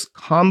have this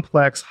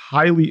complex,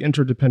 highly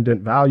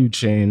interdependent value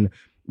chain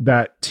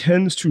that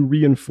tends to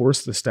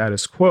reinforce the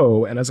status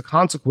quo. And as a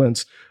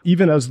consequence,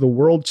 even as the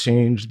world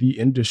changed, the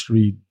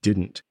industry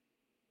didn't.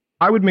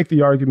 I would make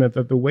the argument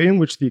that the way in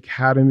which the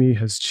Academy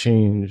has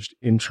changed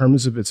in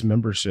terms of its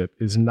membership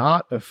is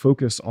not a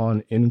focus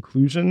on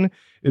inclusion.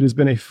 It has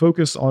been a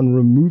focus on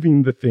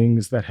removing the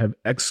things that have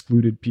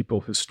excluded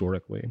people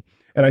historically.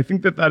 And I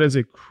think that that is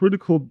a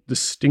critical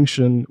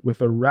distinction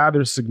with a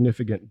rather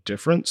significant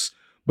difference,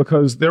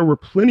 because there were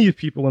plenty of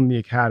people in the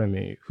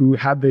Academy who,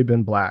 had they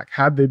been Black,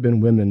 had they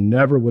been women,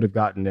 never would have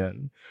gotten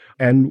in.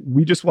 And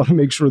we just want to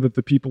make sure that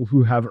the people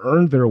who have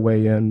earned their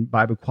way in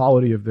by the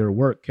quality of their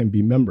work can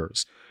be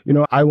members.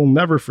 I will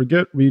never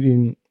forget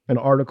reading an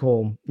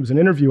article, it was an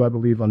interview, I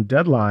believe, on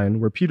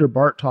Deadline, where Peter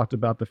Bart talked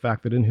about the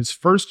fact that in his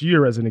first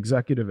year as an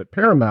executive at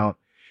Paramount,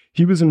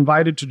 he was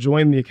invited to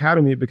join the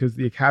Academy because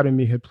the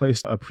Academy had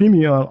placed a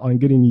premium on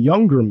getting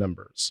younger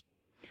members,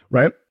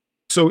 right?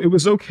 So it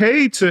was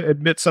okay to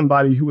admit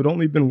somebody who had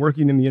only been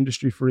working in the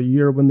industry for a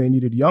year when they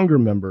needed younger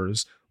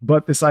members.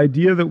 But this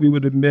idea that we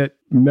would admit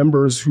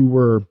members who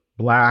were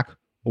Black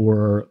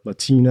or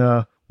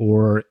Latina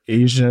or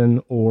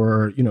Asian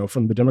or,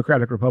 from the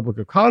Democratic Republic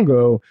of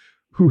Congo,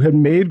 who had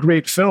made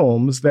great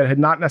films that had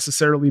not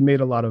necessarily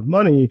made a lot of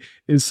money,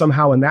 is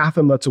somehow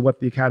anathema to what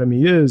the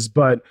Academy is.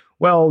 But,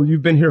 well,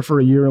 you've been here for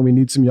a year and we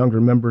need some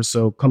younger members,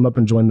 so come up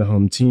and join the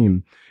home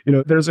team.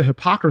 There's a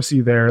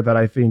hypocrisy there that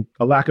I think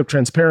a lack of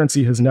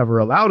transparency has never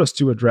allowed us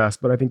to address,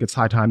 but I think it's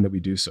high time that we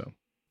do so.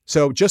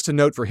 So just a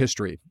note for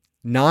history,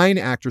 9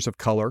 actors of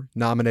color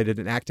nominated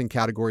in acting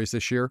categories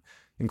this year,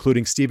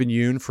 including Stephen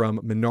Yeun from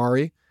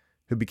Minari,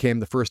 who became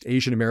the first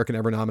Asian American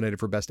ever nominated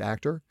for Best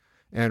Actor,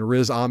 and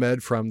Riz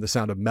Ahmed from The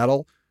Sound of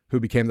Metal, who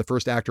became the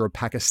first actor of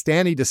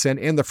Pakistani descent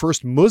and the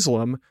first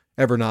Muslim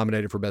ever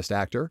nominated for Best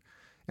Actor.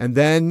 And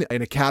then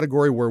in a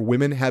category where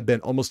women have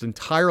been almost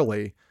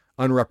entirely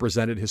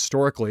unrepresented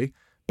historically,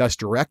 Best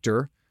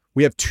Director,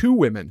 we have 2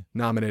 women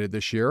nominated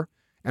this year,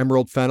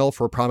 Emerald Fennell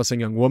for Promising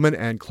Young Woman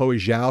and Chloe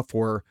Zhao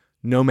for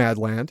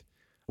Nomadland,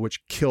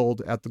 which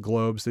killed at the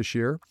Globes this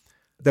year.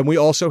 Then we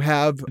also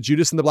have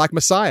Judas and the Black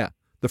Messiah,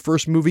 the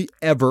first movie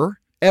ever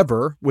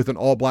with an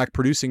all-Black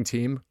producing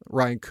team,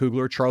 Ryan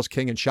Coogler, Charles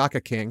King, and Shaka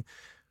King,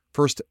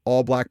 first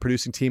all-Black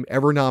producing team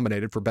ever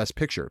nominated for Best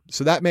Picture.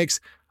 So that makes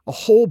a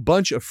whole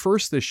bunch of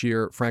firsts this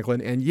year,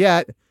 Franklin, and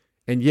yet,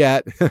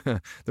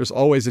 there's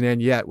always an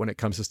and yet when it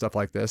comes to stuff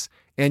like this.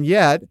 And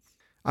yet,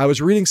 I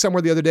was reading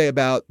somewhere the other day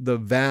about the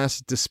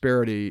vast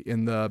disparity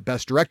in the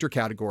Best Director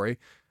category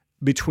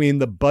between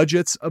the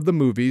budgets of the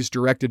movies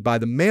directed by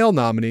the male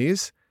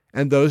nominees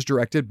and those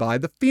directed by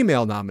the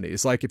female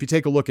nominees. Like if you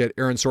take a look at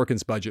Aaron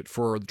Sorkin's budget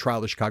for The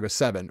Trial of Chicago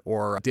 7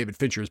 or David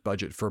Fincher's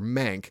budget for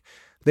Mank,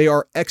 they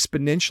are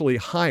exponentially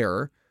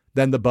higher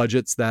than the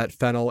budgets that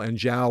Fennell and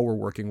Zhao were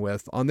working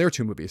with on their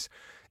 2 movies.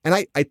 And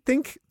I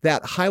think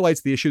that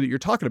highlights the issue that you're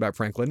talking about,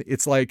 Franklin.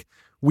 It's like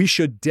we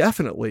should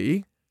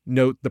definitely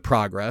note the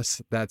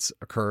progress that's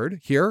occurred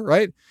here,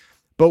 right?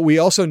 But we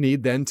also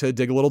need then to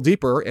dig a little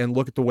deeper and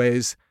look at the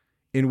ways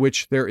in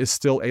which there is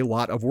still a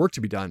lot of work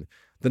to be done.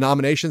 The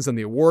nominations and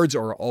the awards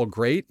are all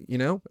great,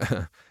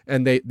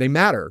 and they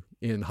matter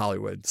in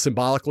Hollywood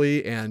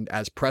symbolically and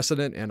as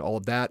precedent and all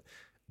of that.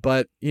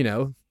 But,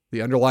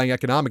 the underlying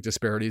economic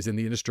disparities in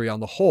the industry on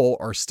the whole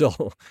are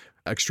still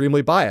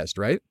extremely biased,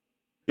 right?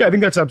 Yeah, I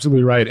think that's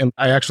absolutely right. And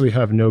I actually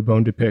have no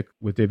bone to pick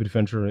with David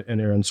Fincher and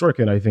Aaron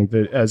Sorkin. I think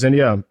that as any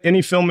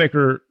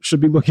filmmaker should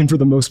be looking for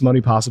the most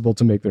money possible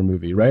to make their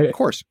movie, right? Of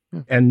course.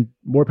 Yeah. And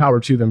more power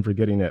to them for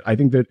getting it. I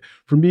think that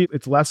for me,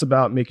 it's less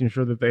about making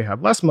sure that they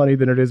have less money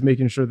than it is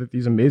making sure that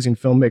these amazing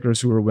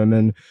filmmakers who are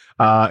women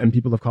and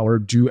people of color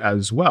do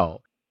as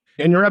well.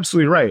 And you're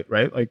absolutely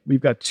right? Like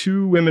we've got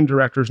 2 women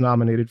directors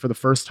nominated for the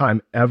first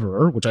time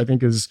ever, which I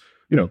think is,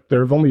 there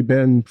have only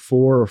been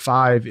 4 or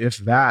 5, if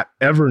that,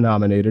 ever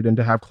nominated. And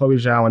to have Chloe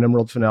Zhao and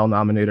Emerald Fennell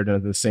nominated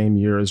in the same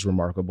year is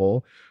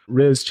remarkable.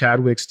 Riz,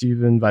 Chadwick,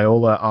 Stephen,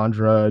 Viola,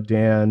 Andra,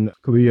 Dan,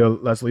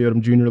 Kalia, Leslie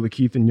Odom Jr.,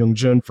 Lakeith, and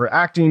Young-jun for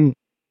acting.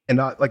 And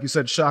like you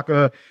said,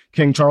 Shaka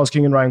King, Charles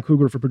King, and Ryan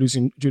Coogler for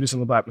producing Judas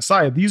and the Black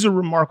Messiah. These are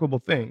remarkable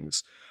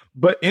things.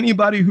 But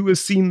anybody who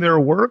has seen their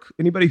work,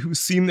 anybody who's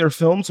seen their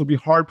films will be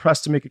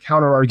hard-pressed to make a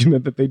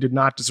counter-argument that they did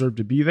not deserve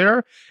to be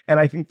there. And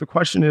I think the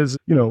question is,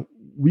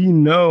 we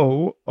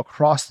know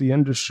across the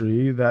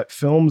industry that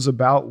films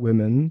about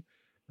women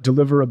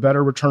deliver a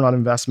better return on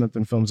investment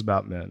than films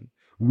about men.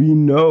 We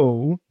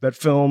know that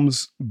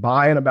films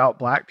by and about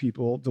Black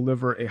people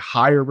deliver a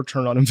higher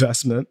return on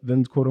investment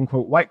than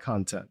quote-unquote white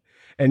content.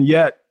 And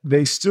yet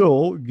they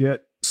still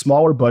get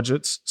smaller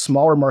budgets,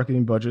 smaller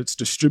marketing budgets,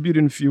 distributed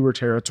in fewer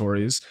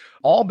territories,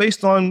 all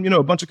based on,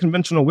 a bunch of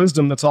conventional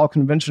wisdom that's all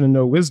convention and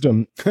no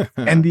wisdom.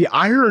 And the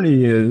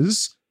irony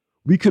is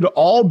we could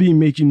all be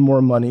making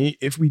more money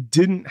if we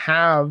didn't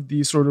have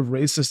these sort of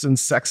racist and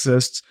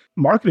sexist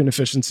marketing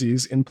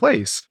efficiencies in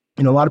place.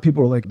 A lot of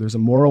people are like, there's a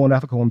moral and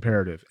ethical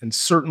imperative. And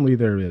certainly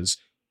there is.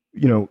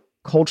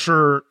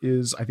 Culture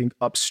is, I think,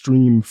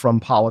 upstream from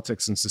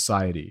politics and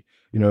society.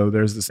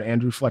 There's this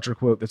Andrew Fletcher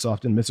quote that's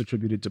often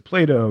misattributed to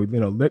Plato,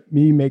 let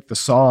me make the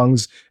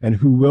songs and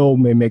who will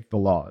may make the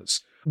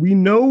laws. We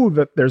know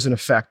that there's an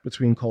effect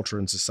between culture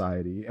and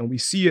society, and we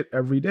see it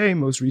every day,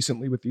 most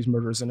recently with these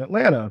murders in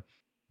Atlanta.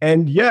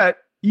 And yet,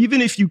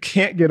 even if you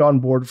can't get on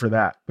board for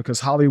that, because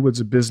Hollywood's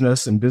a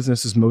business and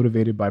business is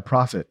motivated by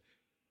profit,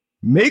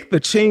 make the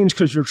change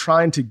because you're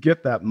trying to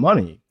get that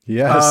money.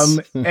 Yes.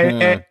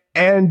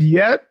 And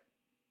yet,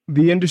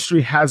 the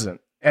industry hasn't.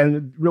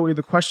 And really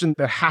the question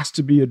that has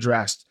to be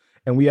addressed,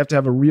 and we have to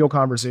have a real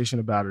conversation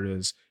about it,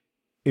 is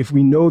if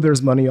we know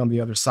there's money on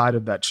the other side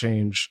of that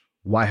change,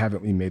 why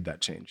haven't we made that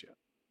change yet?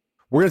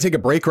 We're going to take a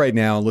break right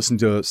now and listen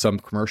to some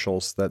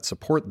commercials that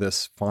support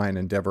this fine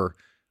endeavor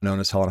known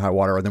as Hell and High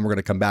Water. And then we're going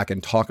to come back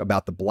and talk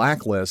about the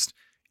Blacklist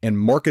and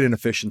market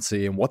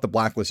inefficiency and what the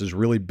Blacklist has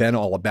really been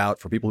all about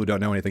for people who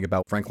don't know anything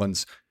about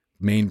Franklin's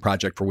main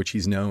project for which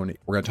he's known.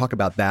 We're going to talk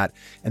about that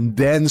and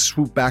then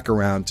swoop back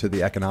around to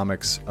the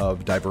economics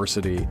of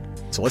diversity.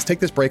 So let's take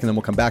this break and then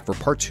we'll come back for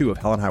part 2 of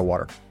Hell and High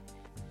Water.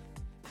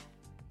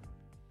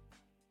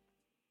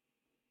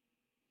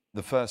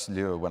 The first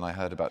lure when I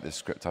heard about this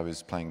script, I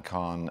was playing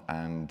Khan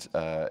and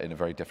in a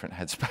very different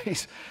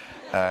headspace.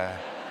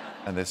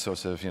 And this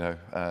sort of,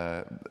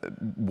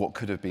 what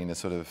could have been a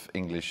sort of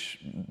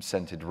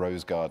English-scented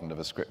rose garden of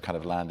a script kind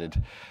of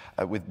landed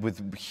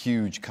with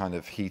huge kind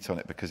of heat on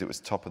it because it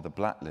was top of the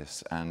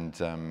Blacklist.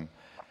 And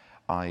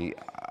I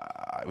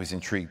was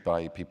intrigued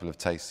by people of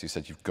taste who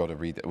said, you've got to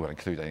read it, well,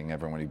 including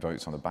everyone who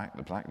votes on the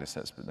Blacklist.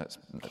 Let's be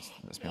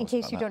honest. In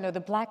case you don't know, the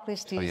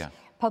Blacklist is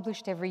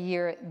published every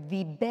year,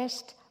 the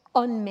best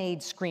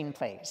unmade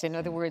screenplays. In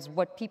other words,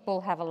 what people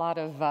have a lot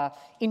of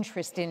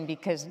interest in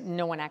because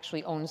no one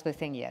actually owns the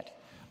thing yet.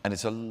 And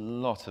it's a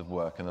lot of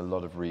work and a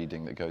lot of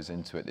reading that goes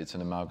into it. It's an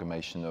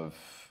amalgamation of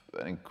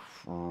an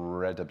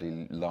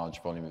incredibly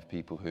large volume of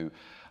people who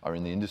are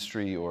in the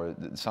industry or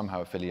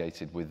somehow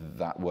affiliated with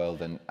that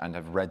world and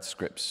have read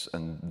scripts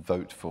and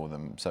vote for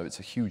them. So it's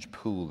a huge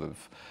pool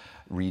of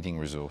reading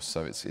resource.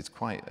 So it's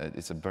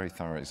a very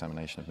thorough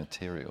examination of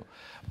material.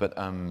 But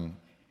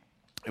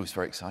it was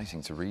very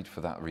exciting to read for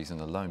that reason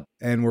alone.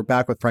 And we're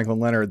back with Franklin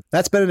Leonard.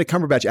 That's Benedict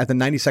Cumberbatch at the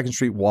 92nd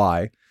Street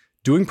Y,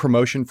 doing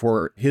promotion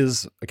for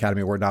his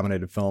Academy Award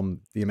nominated film,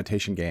 The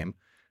Imitation Game,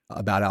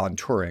 about Alan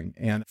Turing.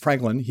 And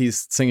Franklin,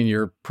 he's singing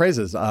your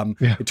praises.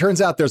 It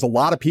turns out there's a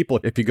lot of people,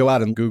 if you go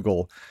out and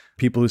Google,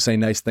 people who say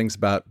nice things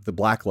about the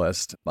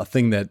Blacklist, a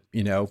thing that,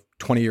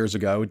 20 years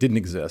ago didn't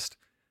exist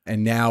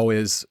and now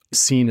is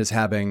seen as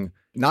having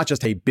not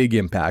just a big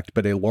impact,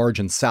 but a large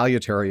and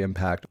salutary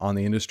impact on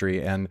the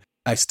industry. And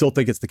I still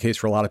think it's the case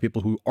for a lot of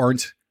people who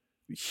aren't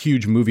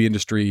huge movie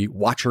industry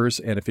watchers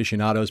and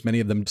aficionados.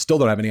 Many of them still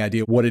don't have any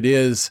idea what it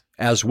is,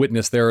 as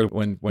witnessed there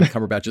when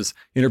Cumberbatch's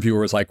interviewer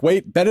was like,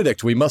 wait,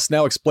 Benedict, we must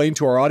now explain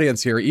to our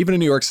audience here, even in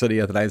New York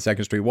City at the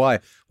 92nd Street Y,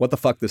 what the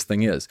fuck this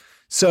thing is.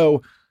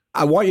 So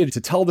I want you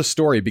to tell the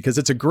story because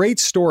it's a great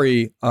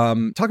story.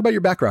 Talk about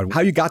your background,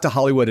 how you got to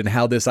Hollywood and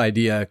how this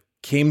idea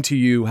came to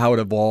you, how it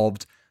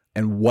evolved,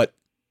 and what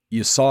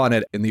you saw in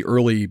it in the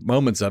early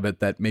moments of it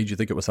that made you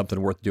think it was something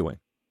worth doing.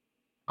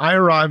 I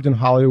arrived in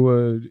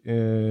Hollywood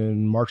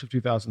in March of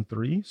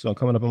 2003, so I'm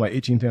coming up on my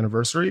 18th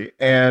anniversary,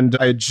 and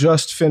I had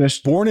just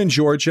finished... Born in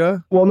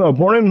Georgia? Well, no,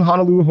 born in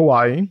Honolulu,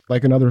 Hawaii,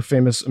 like another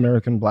famous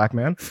American Black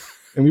man.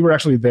 And we were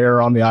actually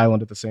there on the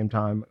island at the same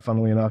time,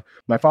 funnily enough.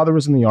 My father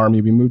was in the Army.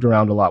 We moved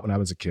around a lot when I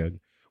was a kid.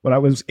 When I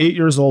was 8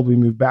 years old, we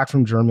moved back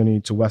from Germany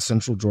to West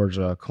Central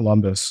Georgia,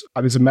 Columbus.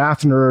 I was a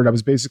math nerd. I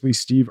was basically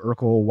Steve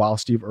Urkel while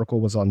Steve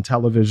Urkel was on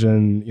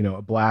television,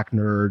 a Black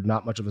nerd,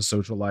 not much of a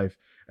social life.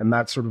 And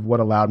that's sort of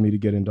what allowed me to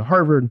get into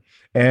Harvard.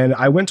 And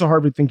I went to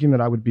Harvard thinking that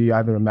I would be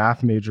either a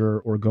math major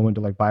or go into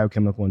like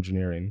biochemical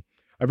engineering.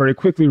 I very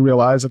quickly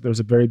realized that there's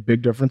a very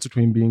big difference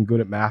between being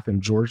good at math in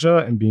Georgia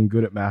and being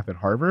good at math at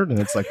Harvard. And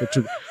it's like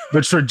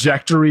the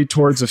trajectory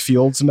towards a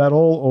Fields Medal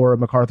or a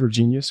MacArthur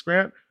Genius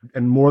Grant.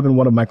 And more than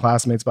one of my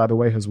classmates, by the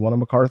way, has won a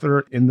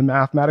MacArthur in the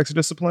mathematics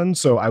discipline.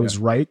 So I was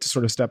right to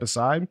sort of step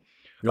aside.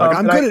 You're like,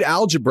 I'm good at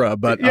algebra,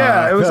 but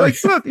it was like,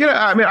 look,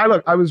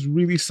 I was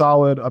really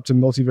solid up to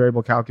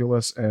multivariable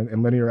calculus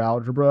and linear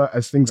algebra.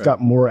 As things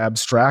got more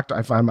abstract,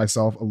 I find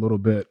myself a little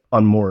bit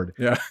unmoored.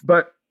 Yeah.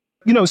 But,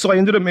 so I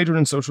ended up majoring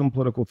in social and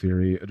political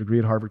theory, a degree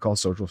at Harvard called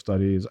social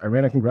studies. I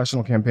ran a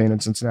congressional campaign in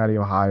Cincinnati,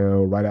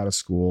 Ohio, right out of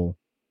school.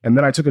 And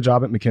then I took a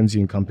job at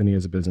McKinsey & Company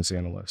as a business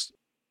analyst.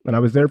 And I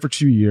was there for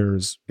 2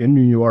 years in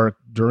New York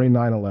during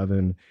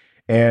 9/11.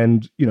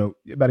 And,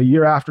 about a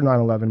year after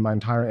 9/11, my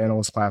entire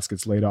analyst class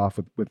gets laid off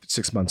with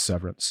 6 months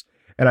severance.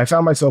 And I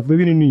found myself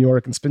living in New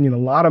York and spending a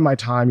lot of my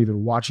time either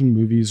watching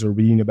movies or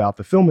reading about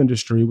the film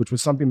industry, which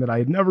was something that I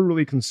had never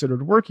really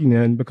considered working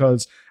in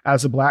because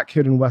as a Black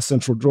kid in West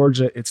Central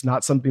Georgia, it's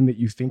not something that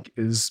you think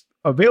is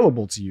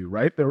available to you,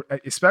 right? There,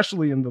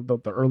 especially in the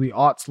early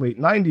aughts, late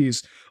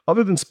 90s,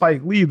 other than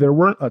Spike Lee, there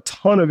weren't a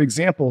ton of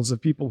examples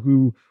of people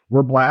who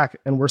were Black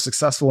and were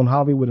successful in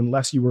Hollywood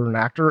unless you were an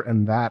actor.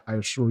 And that, I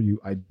assure you,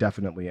 I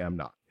definitely am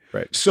not.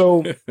 Right.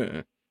 So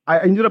I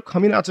ended up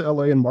coming out to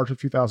LA in March of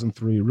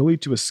 2003, really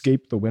to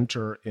escape the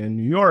winter in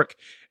New York,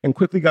 and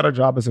quickly got a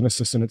job as an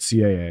assistant at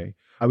CAA.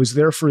 I was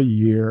there for a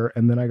year,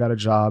 and then I got a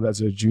job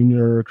as a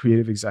junior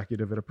creative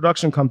executive at a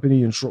production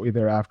company. And shortly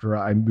thereafter,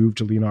 I moved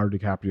to Leonardo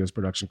DiCaprio's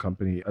production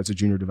company as a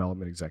junior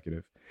development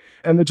executive.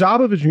 And the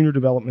job of a junior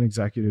development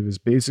executive is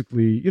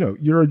basically,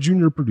 you're a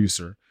junior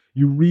producer.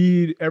 You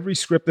read every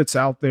script that's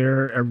out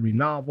there, every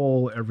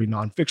novel, every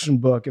nonfiction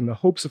book, in the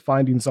hopes of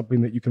finding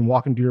something that you can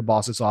walk into your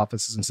boss's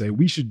offices and say,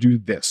 we should do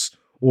this,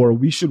 or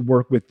we should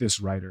work with this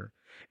writer.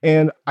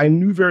 And I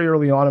knew very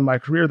early on in my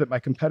career that my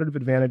competitive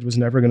advantage was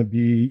never going to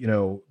be,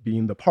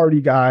 being the party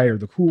guy or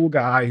the cool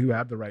guy who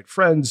had the right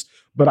friends,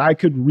 but I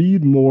could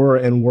read more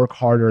and work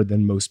harder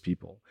than most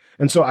people.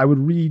 And so I would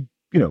read,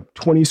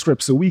 20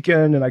 scripts a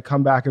weekend, and I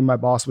come back and my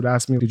boss would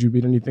ask me, did you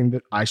read anything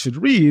that I should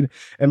read?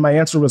 And my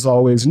answer was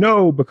always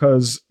no,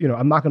 because,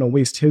 I'm not going to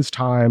waste his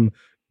time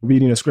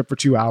reading a script for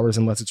 2 hours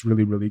unless it's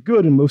really, really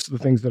good. And most of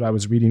the things that I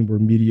was reading were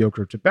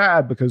mediocre to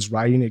bad because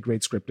writing a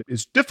great script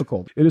is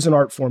difficult. It is an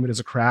art form, it is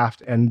a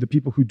craft, and the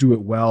people who do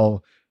it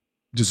well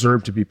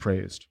deserve to be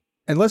praised.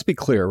 And let's be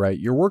clear, right?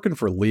 You're working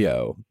for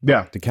Leo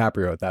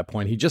DiCaprio at that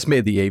point. He just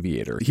made The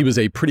Aviator. He was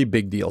a pretty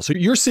big deal. So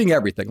you're seeing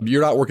everything.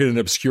 You're not working in an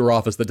obscure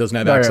office that doesn't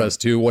have access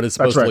to what is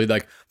supposedly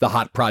like the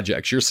hot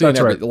projects. You're seeing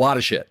a lot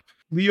of shit.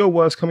 Leo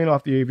was coming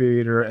off The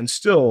Aviator and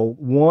still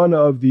one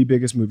of the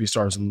biggest movie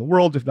stars in the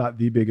world, if not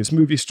the biggest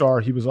movie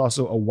star. He was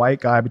also a white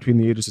guy between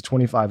the ages of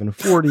 25 and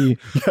 40.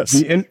 Yes.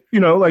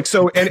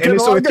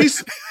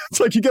 It's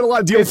like you get a lot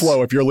of deal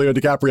flow if you're Leo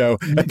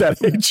DiCaprio at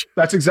that age.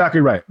 That's exactly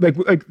right.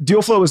 Like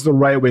deal flow is the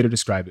right way to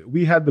describe it.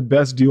 We had the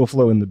best deal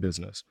flow in the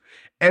business.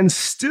 And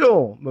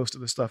still, most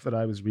of the stuff that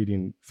I was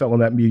reading fell in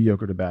that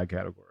mediocre to bad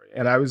category.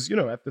 And I was,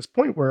 at this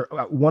point where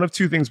one of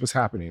two things was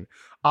happening.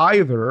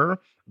 Either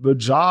the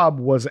job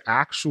was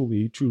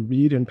actually to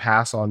read and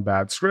pass on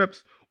bad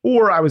scripts,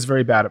 or I was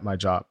very bad at my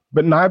job.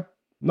 But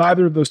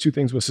neither of those two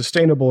things was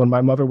sustainable. And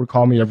my mother would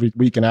call me every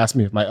week and ask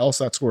me if my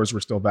LSAT scores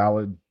were still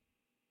valid.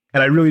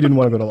 And I really didn't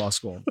want to go to law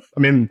school. I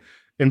mean,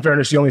 in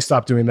fairness, she only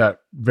stopped doing that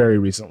very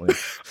recently.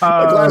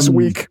 Like last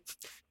week.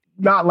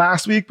 Not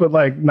last week, but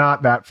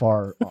not that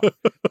far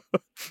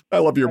off. I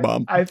love your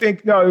mom. I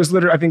think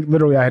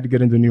literally I had to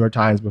get into the New York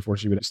Times before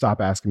she would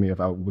stop asking me if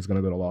I was going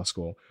to go to law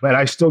school. And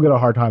I still get a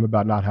hard time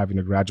about not having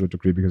a graduate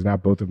degree because now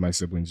both of my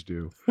siblings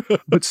do.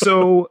 But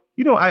so,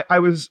 I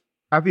was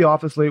at the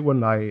office late one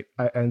night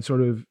and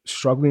sort of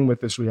struggling with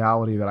this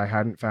reality that I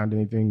hadn't found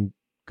anything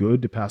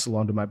good to pass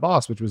along to my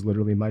boss, which was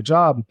literally my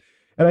job.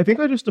 And I think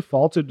I just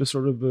defaulted to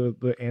sort of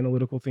the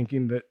analytical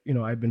thinking that,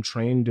 I'd been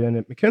trained in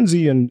at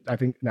McKinsey and I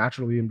think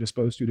naturally am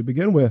disposed to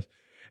begin with.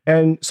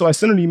 And so I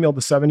sent an email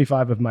to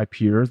 75 of my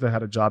peers that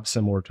had a job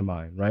similar to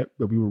mine, right?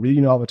 That we were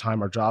reading all the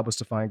time. Our job was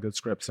to find good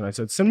scripts. And I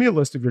said, send me a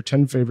list of your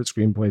 10 favorite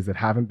screenplays that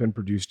haven't been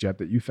produced yet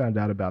that you found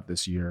out about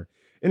this year.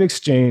 In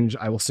exchange,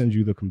 I will send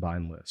you the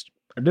combined list.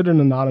 I did it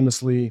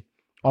anonymously.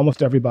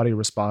 Almost everybody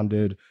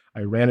responded.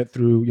 I ran it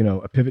through,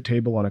 a pivot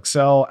table on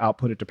Excel,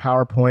 output it to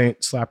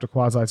PowerPoint, slapped a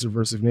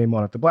quasi-subversive name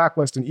on it, the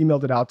Blacklist, and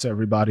emailed it out to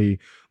everybody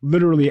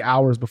literally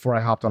hours before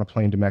I hopped on a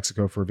plane to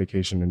Mexico for a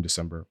vacation in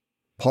December.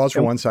 Pause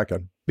for 1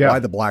 second. Yeah. Why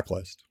the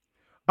Blacklist?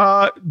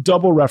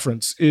 Double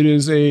reference. It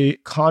is a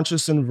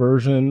conscious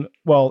inversion.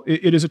 Well,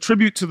 it is a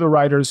tribute to the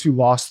writers who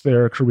lost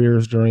their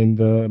careers during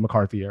the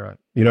McCarthy era.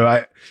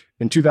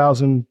 In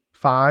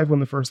 2005, when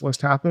the first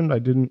list happened, I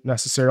didn't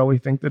necessarily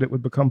think that it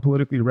would become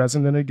politically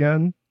resonant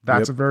again.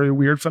 That's a very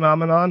weird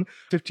phenomenon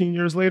 15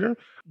 years later.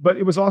 But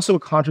it was also a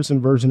conscious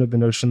inversion of the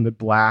notion that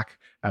Black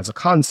as a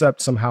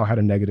concept somehow had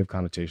a negative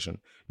connotation.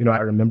 I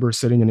remember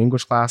sitting in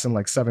English class in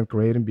 7th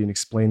grade and being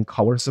explained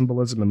color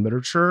symbolism in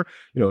literature.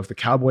 If the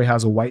cowboy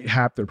has a white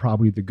hat, they're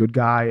probably the good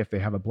guy. If they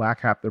have a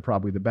black hat, they're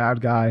probably the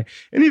bad guy.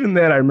 And even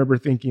then, I remember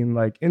thinking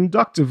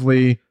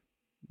inductively,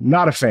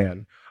 Not a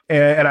fan.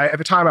 And at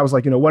the time I was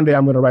like, one day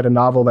I'm going to write a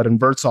novel that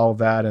inverts all of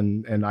that.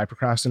 And I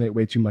procrastinate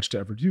way too much to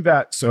ever do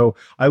that. So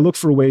I look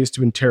for ways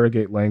to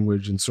interrogate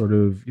language in sort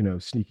of,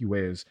 sneaky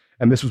ways.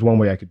 And this was one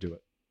way I could do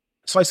it.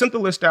 So I sent the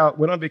list out,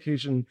 went on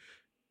vacation.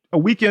 A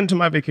week into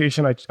my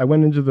vacation, I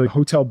went into the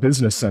hotel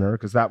business center,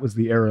 because that was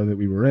the era that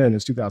we were in,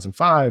 it's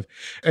 2005,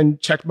 and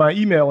checked my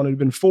email, and it had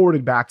been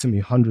forwarded back to me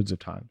hundreds of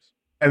times.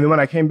 And then when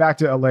I came back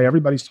to LA,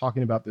 everybody's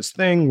talking about this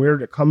thing. Where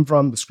did it come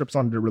from? The scripts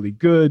on it are really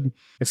good,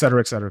 et cetera,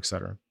 et cetera, et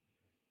cetera.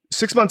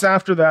 6 months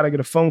after that, I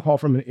get a phone call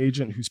from an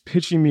agent who's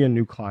pitching me a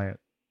new client.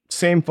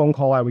 Same phone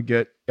call I would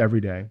get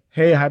every day.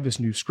 Hey, I have this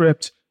new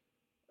script.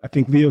 I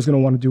think Leo's going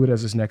to want to do it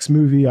as his next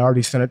movie. I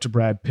already sent it to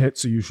Brad Pitt,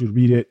 so you should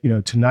read it,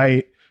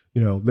 tonight.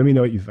 Let me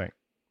know what you think.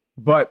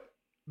 But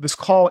this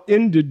call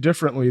ended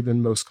differently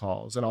than most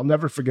calls, and I'll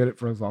never forget it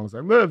for as long as I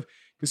live,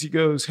 because he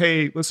goes,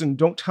 hey, listen,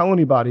 don't tell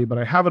anybody, but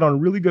I have it on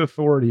really good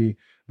authority.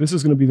 This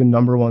is going to be the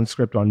 #1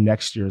 script on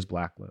next year's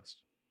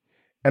Blacklist.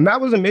 And that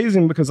was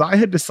amazing, because I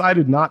had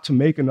decided not to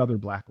make another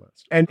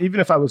Blacklist. And even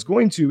if I was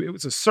going to, it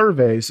was a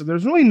survey. So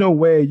there's really no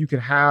way you could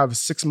have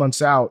 6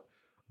 months out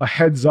a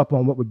heads up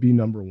on what would be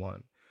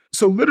 #1.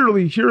 So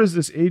literally, here is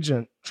this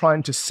agent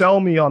trying to sell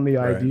me on the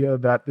idea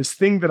that this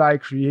thing that I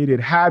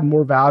created had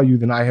more value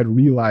than I had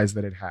realized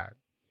that it had.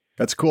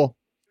 That's cool.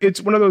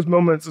 It's one of those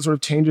moments that sort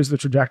of changes the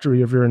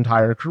trajectory of your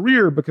entire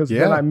career, because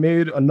then I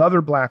made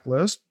another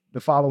Blacklist the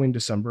following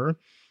December.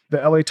 The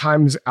LA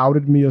Times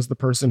outed me as the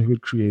person who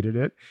had created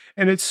it,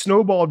 and it's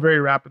snowballed very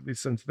rapidly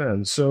since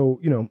then.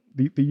 So,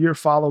 the year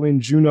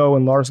following, Juno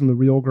and Lars and the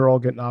Real Girl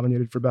get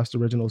nominated for Best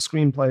Original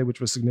Screenplay, which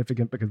was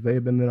significant because they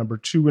had been the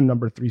 #2 and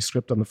 #3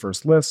 script on the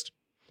first list.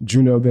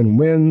 Juno then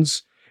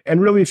wins. And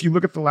really, if you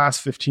look at the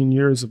last 15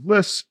 years of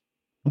lists,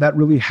 that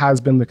really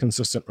has been the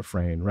consistent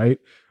refrain, right?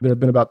 There have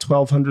been about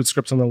 1,200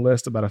 scripts on the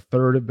list. About a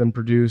third have been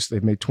produced.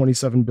 They've made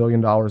 $27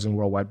 billion in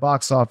worldwide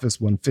box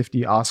office, won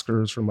 50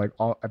 Oscars from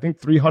I think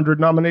 300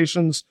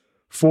 nominations,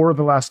 4 of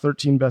the last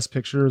 13 Best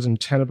Pictures and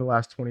 10 of the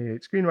last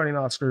 28 screenwriting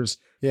Oscars.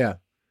 Yeah.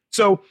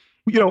 So,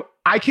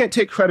 I can't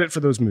take credit for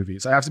those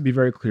movies. I have to be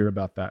very clear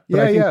about that. But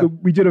I think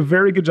that we did a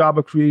very good job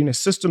of creating a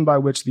system by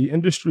which the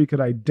industry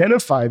could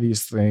identify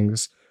these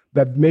things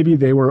that maybe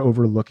they were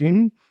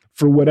overlooking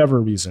for whatever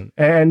reason.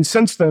 And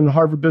since then,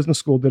 Harvard Business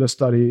School did a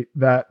study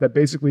that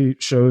basically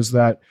shows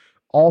that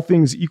all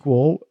things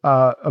equal,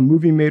 a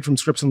movie made from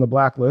scripts on the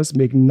Blacklist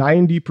make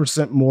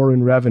 90% more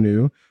in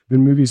revenue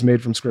than movies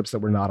made from scripts that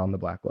were not on the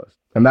Blacklist.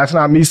 And that's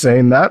not me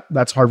saying that.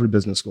 That's Harvard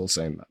Business School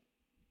saying that.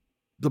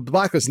 The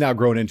Blacklist now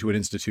grown into an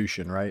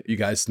institution, right? You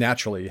guys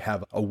naturally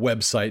have a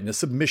website and a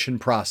submission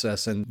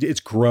process, and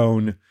it's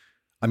grown.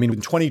 I mean, in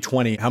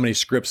 2020, how many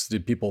scripts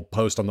did people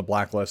post on the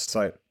Blacklist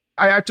site?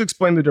 I have to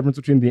explain the difference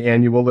between the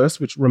annual list,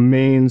 which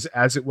remains,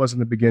 as it was in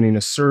the beginning,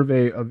 a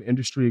survey of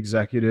industry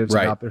executives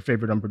about their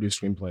favorite unproduced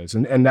screenplays.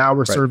 And now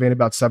we're surveying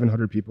about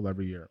 700 people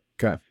every year.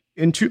 Okay.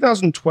 In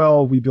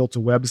 2012, we built a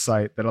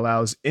website that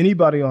allows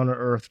anybody on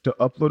earth to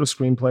upload a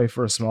screenplay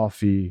for a small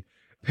fee,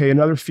 pay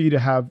another fee to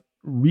have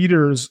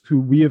readers who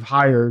we have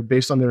hired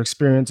based on their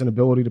experience and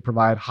ability to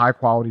provide high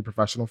quality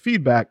professional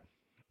feedback.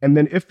 And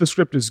then if the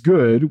script is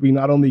good, we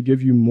not only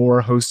give you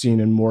more hosting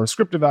and more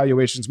script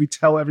evaluations, we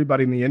tell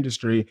everybody in the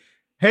industry,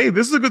 hey,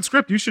 this is a good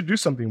script. You should do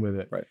something with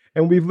it. Right.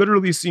 And we've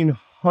literally seen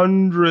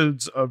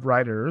hundreds of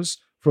writers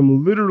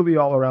from literally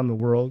all around the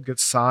world get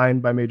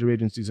signed by major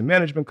agencies and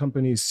management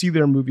companies, see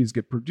their movies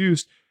get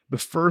produced. The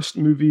first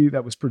movie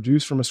that was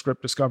produced from a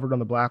script discovered on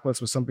the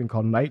Blacklist was something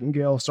called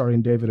Nightingale,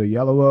 starring David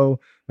Oyelowo,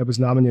 that was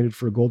nominated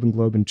for a Golden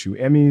Globe and 2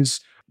 Emmys.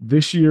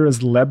 This year's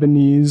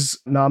Lebanese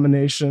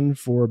nomination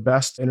for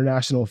Best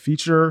International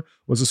Feature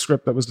was a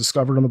script that was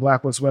discovered on the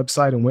Blacklist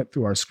website and went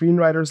through our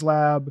screenwriters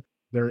lab.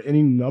 There are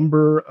any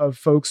number of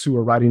folks who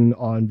are writing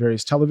on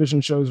various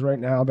television shows right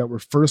now that were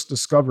first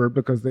discovered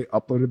because they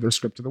uploaded their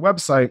script to the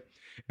website.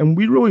 And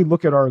we really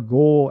look at our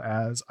goal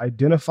as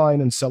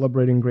identifying and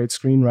celebrating great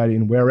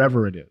screenwriting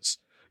wherever it is.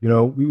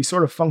 We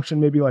sort of function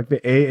maybe like the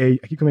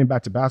I keep coming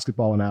back to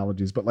basketball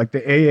analogies, but like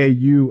the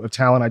AAU of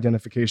talent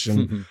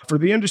identification for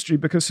the industry,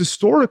 because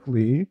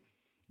historically,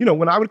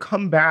 when I would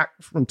come back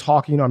from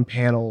talking on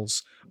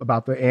panels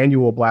about the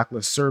annual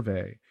Blacklist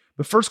survey,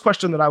 the first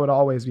question that I would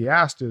always be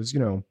asked is,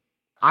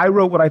 I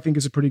wrote what I think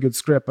is a pretty good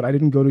script, but I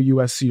didn't go to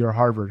USC or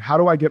Harvard. How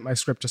do I get my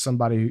script to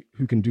somebody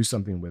who can do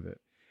something with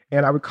it?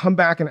 And I would come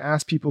back and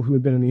ask people who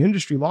had been in the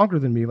industry longer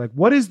than me, like,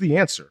 what is the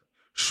answer?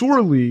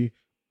 Surely,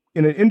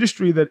 in an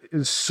industry that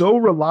is so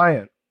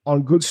reliant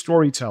on good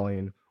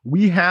storytelling,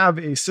 we have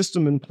a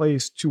system in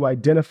place to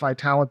identify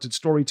talented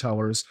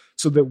storytellers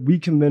so that we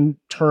can then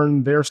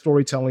turn their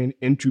storytelling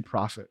into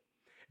profit.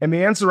 And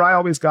the answer I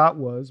always got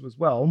was,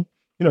 well,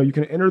 you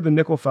can enter the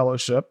Nickel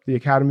Fellowship, the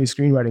Academy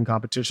Screenwriting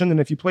Competition, and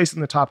if you place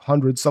in the top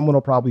 100, someone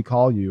will probably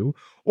call you.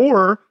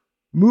 Or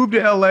move to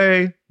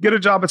LA, get a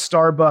job at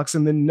Starbucks,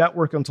 and then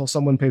network until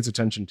someone pays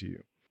attention to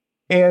you.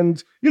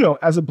 And,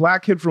 as a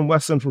Black kid from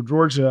West Central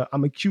Georgia,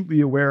 I'm acutely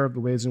aware of the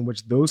ways in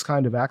which those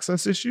kind of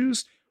access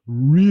issues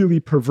really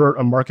pervert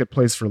a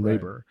marketplace for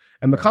labor.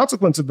 And the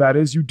consequence of that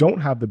is you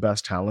don't have the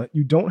best talent,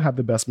 you don't have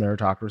the best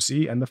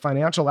meritocracy, and the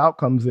financial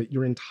outcomes that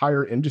your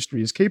entire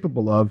industry is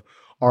capable of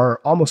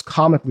are almost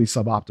comically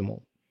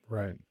suboptimal.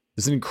 Right.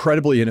 It's an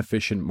incredibly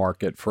inefficient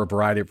market for a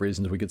variety of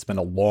reasons we could spend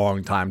a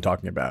long time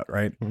talking about,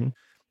 right? Mm-hmm.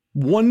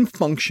 One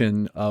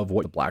function of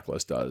what the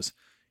Blacklist does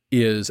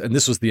is, and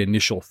this was the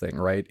initial thing,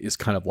 right, is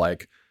kind of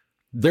like,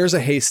 there's a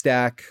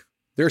haystack,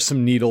 there's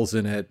some needles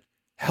in it,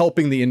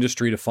 helping the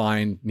industry to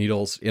find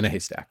needles in a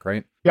haystack,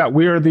 right? Yeah,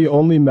 we are the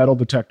only metal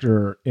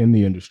detector in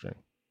the industry.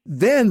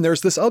 Then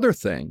there's this other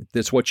thing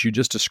that's what you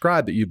just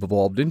described that you've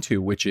evolved into,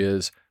 which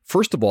is,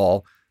 first of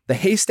all, the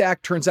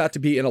haystack turns out to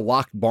be in a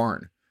locked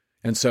barn.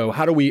 And so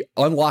how do we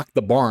unlock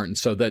the barn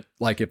so that,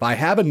 like, if I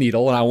have a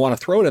needle and I want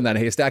to throw it in that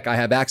haystack, I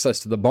have access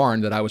to the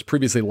barn that I was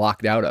previously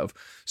locked out of.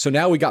 So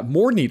now we got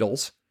more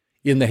needles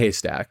in the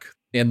haystack.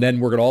 And then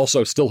we're going to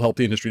also still help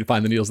the industry to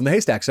find the needles in the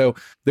haystack. So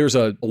there's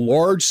a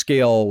large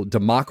scale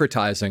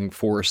democratizing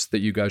force that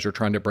you guys are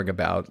trying to bring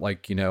about,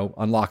 like, you know,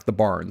 unlock the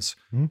barns,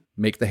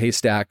 make the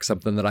haystack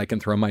something that I can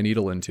throw my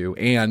needle into.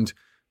 And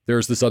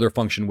there's this other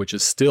function, which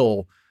is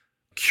still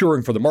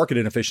curing for the market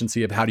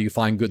inefficiency of how do you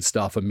find good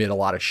stuff amid a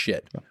lot of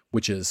shit,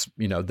 which is,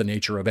 you know, the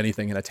nature of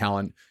anything in a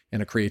talent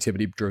and a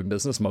creativity driven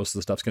business. Most of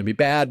the stuff's going to be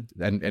bad,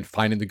 and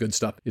finding the good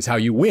stuff is how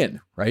you win,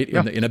 right?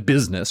 In a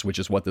business, which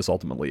is what this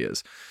ultimately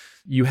is.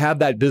 You have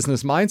that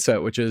business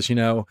mindset, which is, you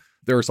know,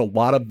 there's a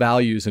lot of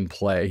values in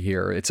play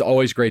here. It's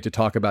always great to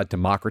talk about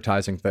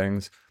democratizing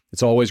things.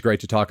 It's always great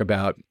to talk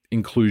about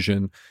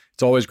inclusion.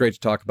 It's always great to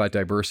talk about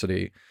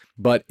diversity.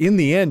 But in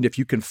the end, if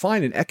you can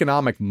find an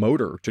economic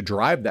motor to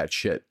drive that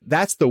shit,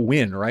 that's the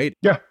win, right?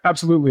 Yeah,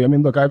 absolutely. I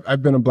mean, look,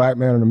 I've been a Black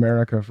man in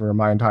America for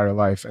my entire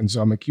life. And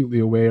so I'm acutely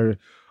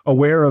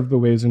aware of the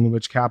ways in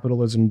which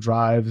capitalism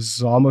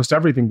drives almost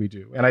everything we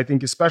do. And I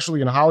think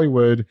especially in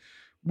Hollywood,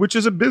 which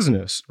is a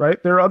business,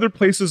 right? There are other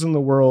places in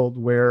the world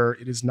where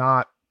it is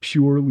not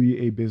purely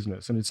a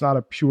business and it's not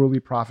a purely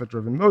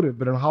profit-driven motive,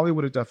 but in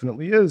Hollywood, it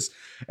definitely is.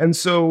 And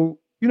so,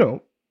 you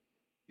know,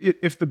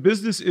 if the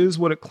business is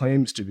what it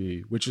claims to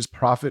be, which is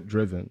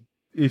profit-driven,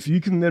 if you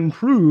can then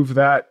prove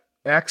that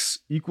X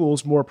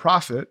equals more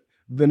profit,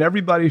 then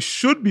everybody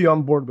should be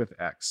on board with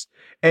X.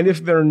 And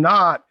if they're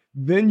not,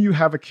 then you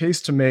have a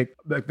case to make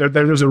that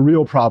there's a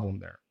real problem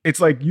there.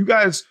 It's like you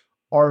guys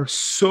are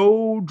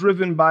so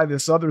driven by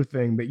this other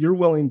thing that you're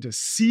willing to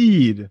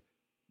cede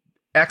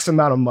X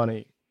amount of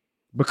money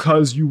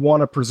because you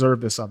want to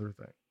preserve this other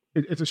thing.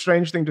 It's a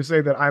strange thing to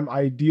say that I'm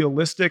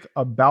idealistic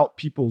about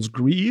people's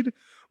greed,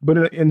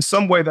 but in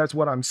some way, that's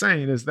what I'm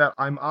saying, is that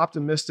I'm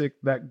optimistic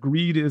that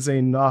greed is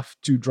enough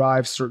to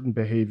drive certain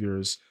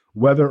behaviors,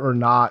 whether or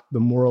not the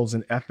morals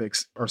and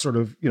ethics are sort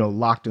of, you know,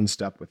 locked in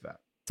step with that.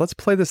 So let's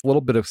play this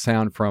little bit of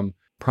sound from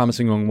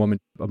Promising Young Woman,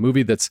 a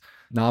movie that's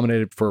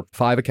nominated for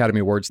 5 Academy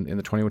Awards in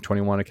the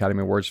 2021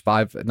 Academy Awards,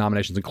 5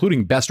 nominations,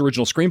 including Best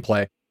Original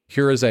Screenplay.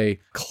 Here is a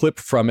clip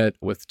from it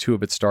with 2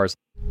 of its stars.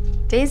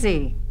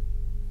 Daisy.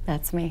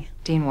 That's me.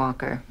 Dean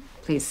Walker,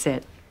 please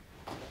sit.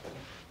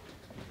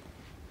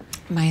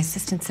 My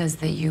assistant says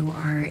that you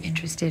are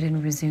interested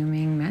in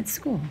resuming med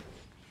school.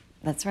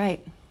 That's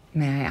right.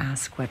 May I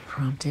ask what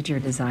prompted your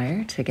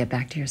desire to get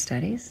back to your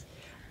studies?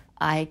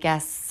 I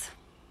guess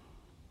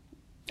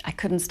I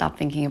couldn't stop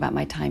thinking about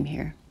my time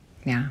here.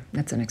 Yeah,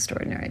 that's an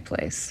extraordinary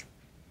place.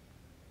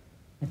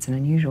 It's an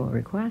unusual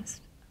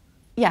request.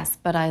 Yes,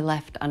 but I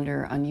left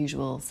under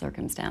unusual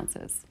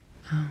circumstances.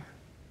 Oh.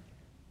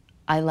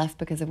 I left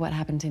because of what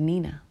happened to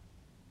Nina.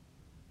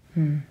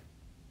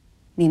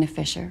 Nina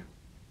Fisher.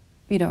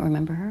 You don't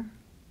remember her?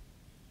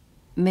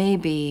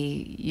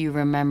 Maybe you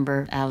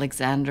remember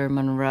Alexander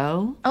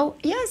Monroe? Oh,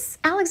 yes,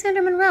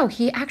 Alexander Monroe.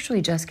 He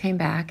actually just came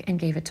back and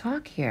gave a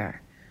talk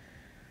here.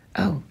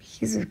 Oh,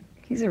 he's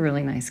a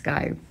really nice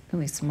guy,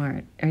 really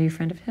smart. Are you a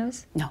friend of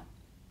his? No.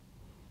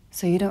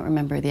 So you don't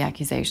remember the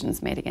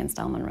accusations made against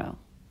Al Monroe?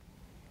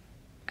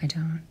 I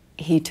don't.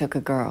 He took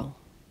a girl,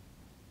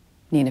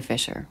 Nina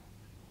Fisher,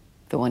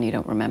 the one you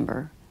don't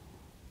remember,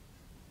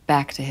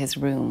 back to his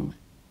room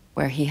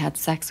where he had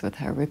sex with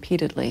her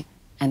repeatedly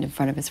and in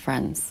front of his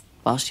friends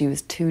while she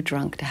was too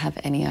drunk to have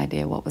any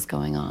idea what was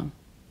going on.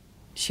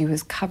 She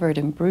was covered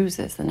in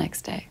bruises the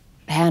next day.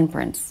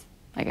 Handprints,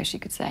 I guess you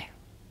could say.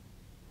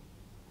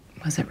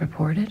 Was it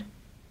reported?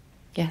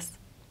 Yes.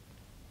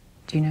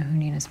 Do you know who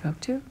Nina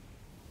spoke to?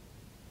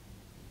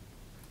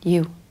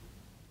 You.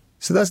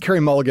 So that's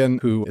Carey Mulligan,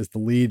 who is the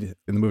lead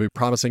in the movie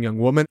Promising Young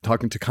Woman,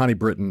 talking to Connie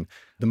Britton.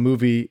 The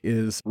movie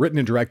is written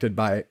and directed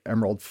by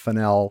Emerald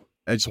Fennell.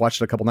 I just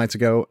watched it a couple nights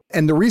ago.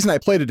 And the reason I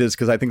played it is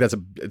because I think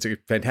it's a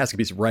fantastic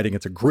piece of writing.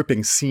 It's a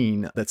gripping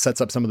scene that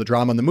sets up some of the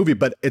drama in the movie,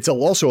 but it's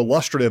also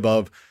illustrative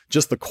of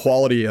just the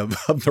quality of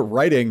the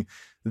writing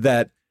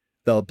that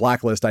the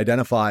Blacklist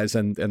identifies.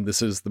 And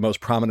this is the most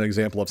prominent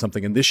example of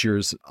something in this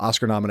year's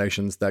Oscar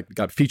nominations that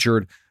got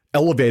featured,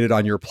 elevated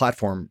on your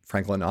platform,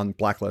 Franklin, on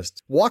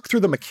Blacklist. Walk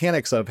through the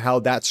mechanics of how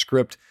that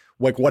script,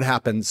 like what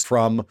happens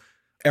from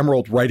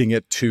Emerald writing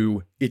it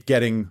to it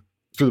getting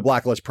through the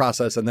Blacklist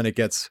process, and then it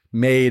gets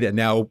made, and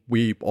now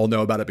we all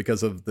know about it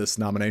because of this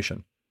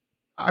nomination.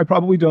 I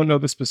probably don't know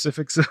the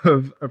specifics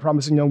of A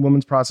Promising Young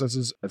Woman's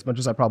processes as much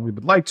as I probably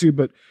would like to,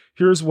 but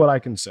here's what I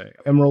can say.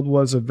 Emerald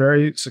was a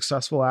very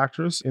successful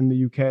actress in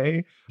the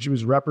UK. She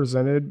was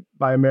represented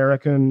by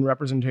American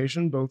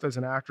representation, both as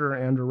an actor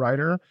and a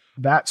writer.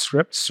 That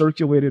script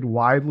circulated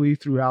widely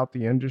throughout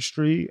the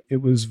industry.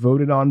 It was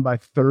voted on by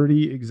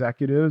 30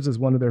 executives as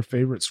one of their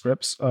favorite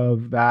scripts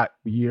of that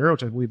year,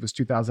 which I believe was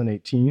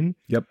 2018.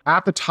 Yep.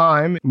 At the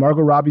time,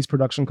 Margot Robbie's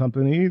production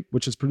company,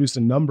 which has produced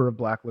a number of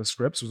Blacklist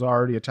scripts, was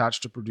already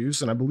attached to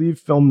produce, and I believe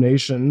Film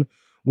Nation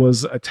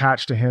was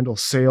attached to handle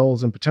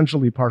sales and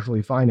potentially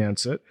partially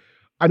finance it.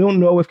 I don't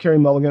know if Carey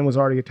Mulligan was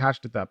already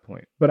attached at that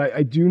point, but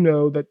I do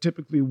know that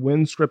typically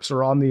when scripts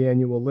are on the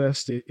annual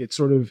list, it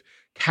sort of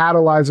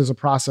catalyzes a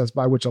process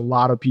by which a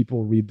lot of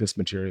people read this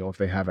material if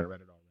they haven't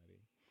read it already.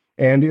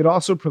 And it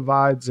also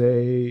provides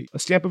a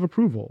stamp of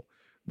approval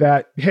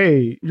that,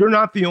 hey, you're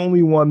not the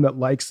only one that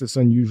likes this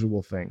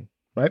unusual thing,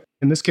 right?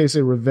 In this case,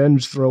 a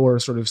revenge thrower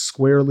sort of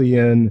squarely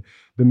in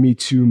the Me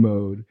Too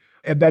mode.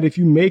 And that if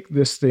you make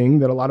this thing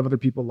that a lot of other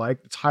people like,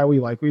 it's highly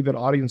likely that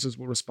audiences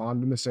will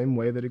respond in the same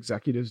way that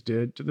executives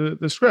did to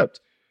the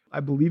script.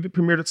 I believe it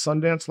premiered at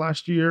Sundance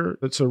last year.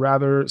 It's a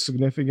rather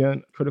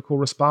significant critical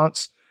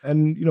response.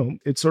 And,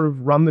 it sort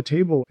of run the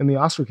table in the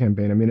Oscar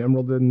campaign. I mean,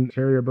 Emerald and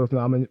Carey are both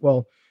nominated.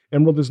 Well,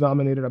 Emerald is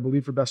nominated, I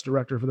believe, for Best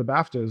Director for the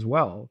BAFTA as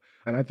well.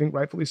 And I think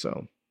rightfully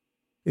so.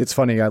 It's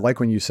funny. I like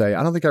when you say,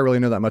 I don't think I really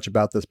know that much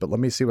about this, but let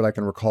me see what I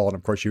can recall. And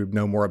of course, you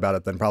know more about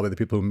it than probably the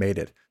people who made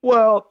it.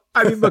 Well,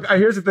 I mean, look,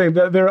 here's the thing.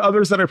 There are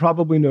others that I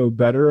probably know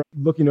better.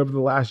 Looking over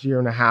the last year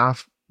and a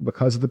half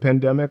because of the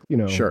pandemic,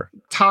 Sure.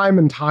 Time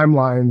and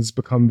timelines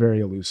become very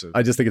elusive.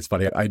 I just think it's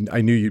funny.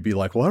 I knew you'd be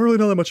like, well, I don't really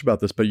know that much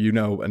about this, but you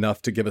know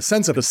enough to give a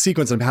sense of the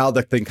sequence and how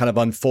the thing kind of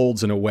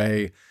unfolds in a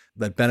way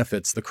that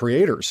benefits the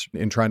creators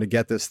in trying to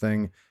get this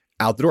thing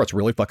out the door. It's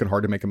really fucking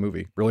hard to make a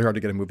movie, really hard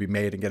to get a movie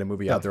made and get a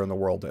movie out there in the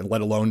world, and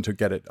let alone to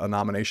get it a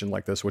nomination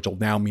like this, which will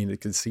now mean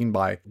it gets seen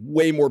by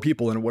way more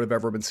people than it would have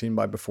ever been seen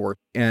by before.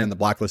 And the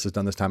Blacklist has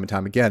done this time and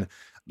time again.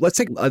 Let's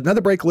take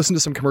another break, listen to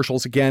some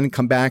commercials again,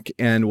 come back,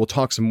 and we'll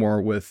talk some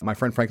more with my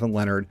friend Franklin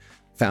Leonard,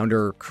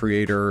 founder,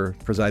 creator,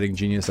 presiding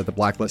genius at the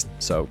Blacklist.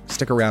 So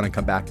stick around and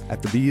come back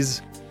after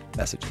these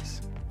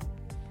messages.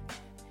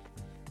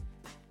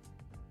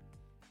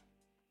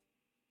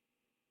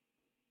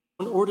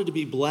 In order to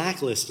be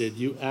blacklisted,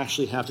 you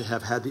actually have to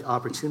have had the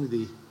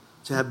opportunity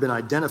to have been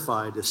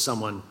identified as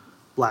someone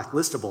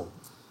blacklistable.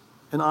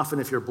 And often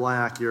if you're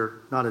black,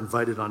 you're not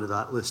invited onto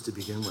that list to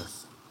begin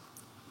with.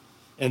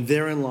 And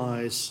therein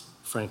lies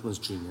Franklin's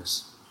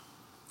genius.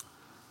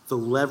 The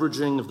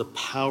leveraging of the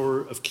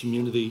power of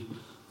community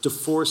to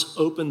force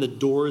open the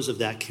doors of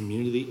that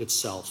community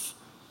itself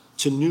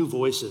to new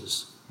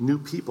voices, new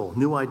people,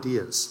 new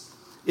ideas.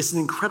 It's an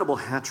incredible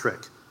hat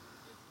trick.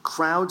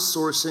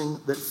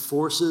 Crowdsourcing that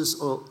forces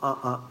or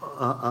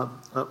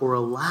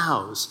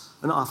allows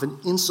an often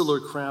insular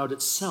crowd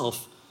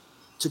itself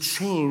to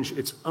change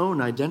its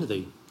own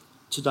identity,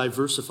 to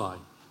diversify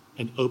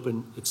and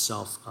open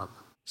itself up.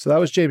 So that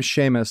was James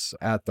Schamus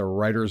at the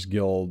Writers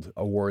Guild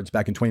Awards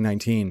back in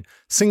 2019,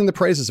 singing the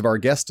praises of our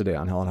guest today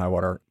on Hell and High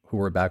Water, who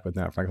we're back with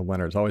now, Franklin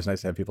Leonard. It's always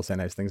nice to have people say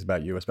nice things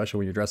about you, especially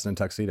when you're dressed in a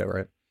tuxedo,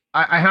 right?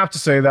 I have to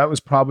say that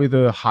was probably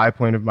the high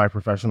point of my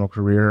professional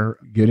career,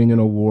 getting an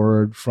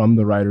award from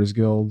the Writers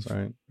Guild,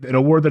 right. An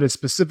award that is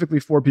specifically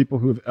for people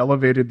who have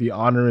elevated the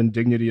honor and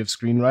dignity of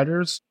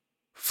screenwriters,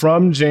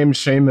 from James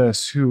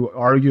Schamus, who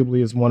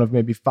arguably is one of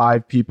maybe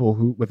 5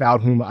 people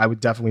without whom I would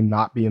definitely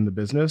not be in the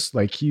business.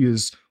 Like, he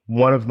is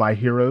one of my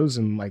heroes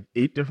in like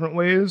 8 different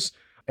ways.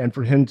 And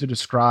for him to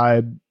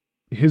describe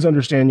his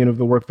understanding of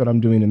the work that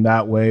I'm doing in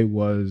that way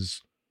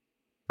was...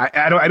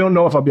 I don't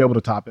know if I'll be able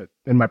to top it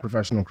in my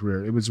professional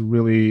career. It was a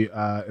really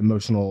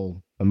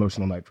emotional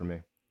night for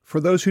me. For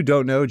those who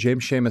don't know,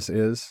 James Schamus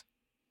is?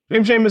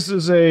 James Schamus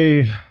is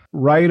a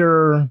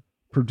writer,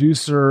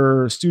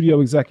 producer,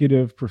 studio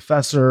executive,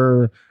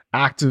 professor,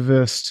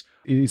 activist.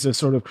 He's a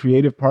sort of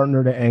creative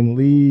partner to Ang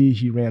Lee.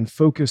 He ran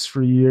Focus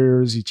for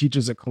years. He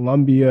teaches at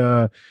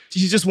Columbia.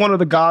 He's just one of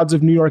the gods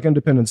of New York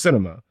independent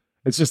cinema.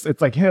 It's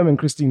like him and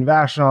Christine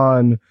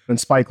Vachon and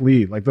Spike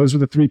Lee. Like, those were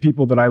the 3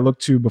 people that I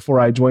looked to before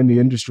I joined the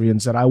industry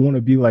and said, I want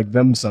to be like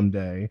them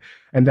someday.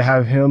 And to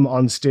have him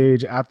on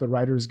stage at the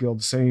Writers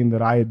Guild saying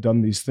that I had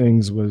done these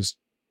things was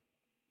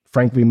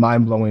frankly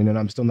mind-blowing, and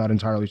I'm still not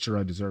entirely sure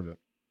I deserve it.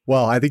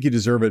 Well, I think you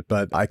deserve it,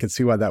 but I can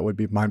see why that would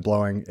be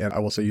mind-blowing. And I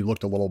will say you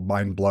looked a little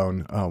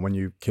mind-blown when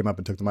you came up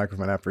and took the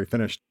microphone after he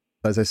finished.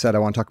 As I said, I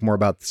want to talk more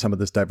about some of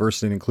this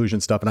diversity and inclusion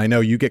stuff. And I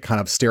know you get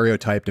kind of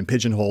stereotyped and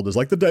pigeonholed as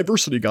like the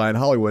diversity guy in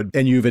Hollywood.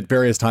 And you've at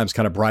various times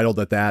kind of bridled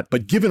at that.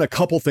 But given a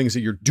couple things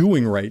that you're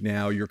doing right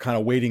now, you're kind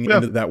of wading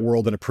into that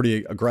world in a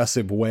pretty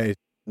aggressive way.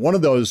 One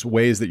of those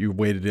ways that you've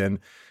waded in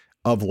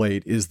of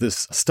late is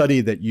this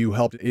study that you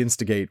helped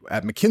instigate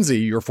at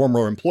McKinsey, your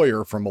former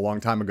employer from a long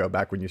time ago,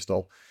 back when you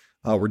still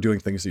were doing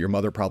things that your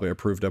mother probably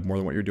approved of more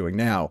than what you're doing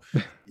now.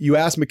 You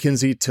asked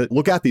McKinsey to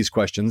look at these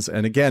questions.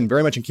 And again,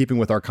 very much in keeping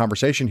with our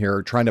conversation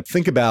here, trying to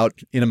think about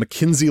in a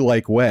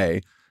McKinsey-like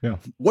way, Yeah.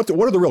 What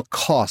are the real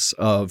costs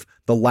of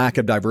the lack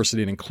of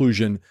diversity and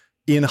inclusion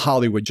in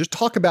Hollywood? Just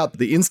talk about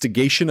the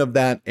instigation of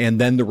that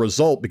and then the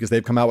result, because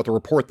they've come out with a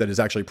report that is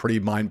actually pretty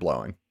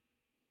mind-blowing.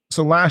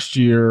 So last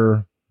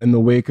year, in the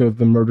wake of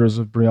the murders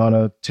of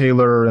Breonna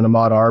Taylor and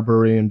Ahmaud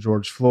Arbery and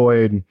George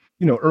Floyd,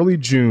 early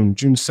June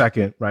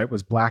 2nd, right,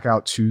 was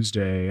Blackout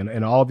Tuesday.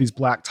 And all of these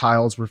black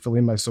tiles were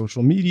filling my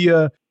social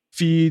media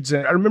feeds.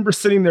 And I remember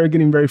sitting there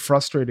getting very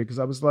frustrated because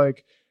I was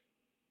like,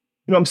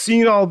 I'm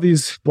seeing all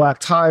these black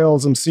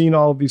tiles. I'm seeing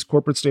all of these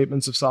corporate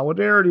statements of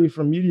solidarity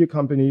from media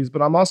companies,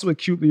 but I'm also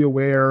acutely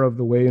aware of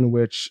the way in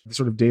which the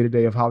sort of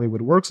day-to-day of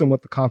Hollywood works and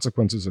what the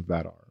consequences of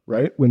that are,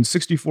 right? When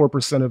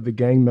 64% of the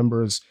gang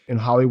members in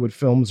Hollywood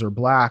films are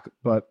black,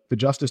 but the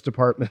Justice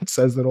Department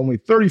says that only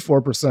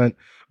 34%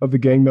 of the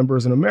gang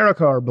members in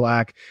America are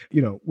black,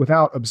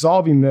 without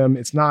absolving them,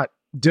 it's not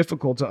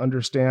difficult to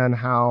understand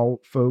how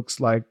folks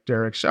like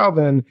Derek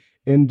Chauvin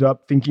end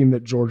up thinking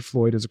that George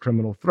Floyd is a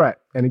criminal threat.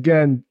 And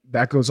again,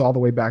 that goes all the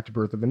way back to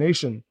Birth of a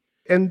Nation.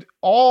 And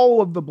all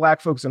of the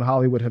black folks in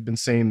Hollywood have been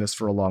saying this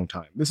for a long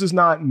time. This is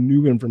not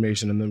new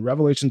information, and the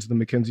revelations of the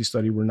McKinsey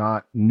study were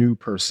not new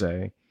per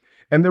se.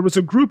 And there was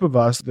a group of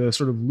us,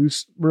 we're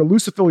a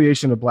loose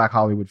affiliation of Black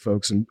Hollywood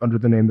folks and under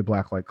the name the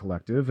Blacklight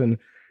Collective. And,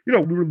 we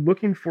were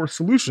looking for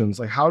solutions.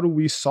 Like, how do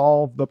we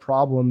solve the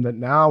problem that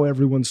now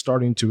everyone's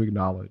starting to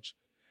acknowledge?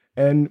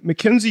 And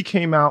McKinsey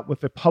came out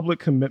with a public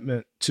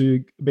commitment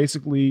to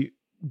basically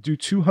do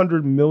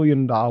 $200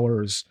 million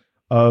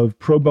of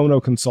pro bono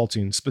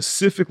consulting,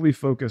 specifically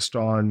focused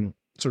on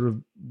sort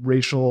of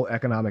racial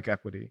economic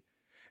equity.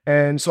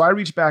 And so I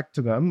reached back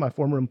to them, my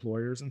former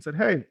employers, and said,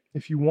 hey,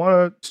 if you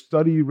want to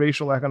study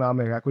racial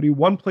economic equity,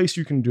 one place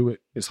you can do it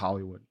is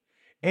Hollywood.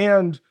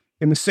 And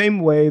in the same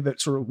way that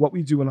sort of what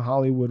we do in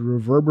Hollywood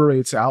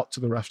reverberates out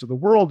to the rest of the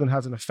world and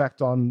has an effect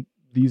on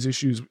these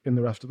issues in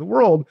the rest of the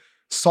world,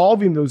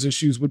 solving those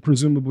issues would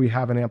presumably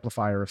have an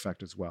amplifier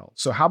effect as well.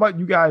 So how about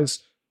you guys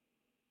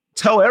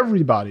tell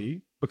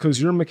everybody,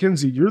 because you're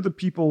McKinsey, you're the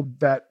people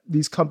that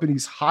these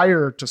companies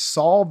hire to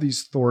solve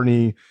these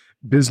thorny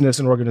business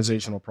and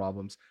organizational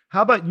problems.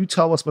 How about you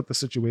tell us what the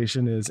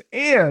situation is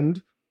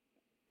and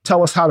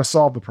tell us how to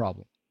solve the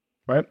problem,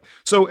 right?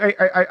 So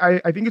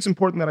I think it's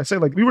important that I say,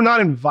 we were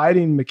not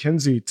inviting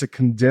McKinsey to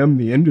condemn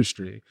the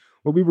industry.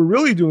 What we were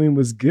really doing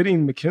was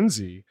getting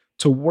McKinsey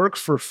to work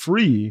for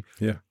free,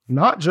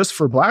 not just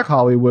for Black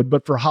Hollywood,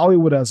 but for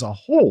Hollywood as a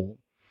whole.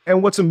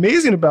 And what's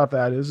amazing about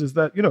that is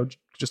that,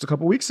 just a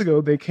couple of weeks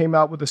ago, they came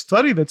out with a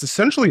study that's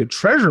essentially a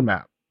treasure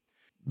map.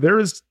 There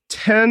is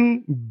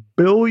 $10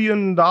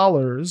 billion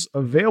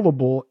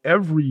available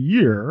every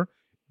year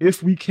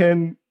if we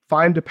can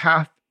find a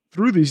path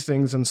through these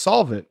things and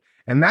solve it.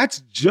 And that's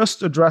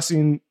just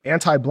addressing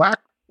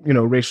anti-Black,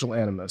 racial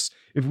animus.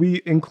 If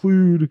we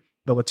include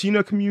the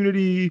Latino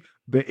community,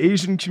 the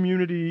Asian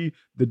community,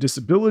 the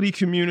disability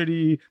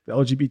community, the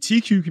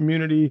LGBTQ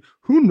community,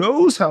 who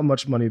knows how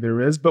much money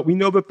there is, but we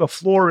know that the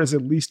floor is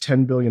at least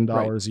 $10 billion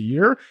a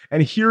year.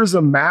 And here's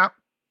a map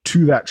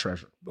to that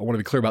treasure. I want to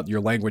be clear about your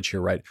language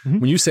here, right? Mm-hmm.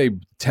 When you say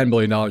 $10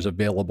 billion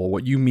available,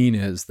 what you mean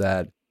is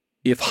that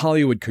if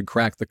Hollywood could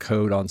crack the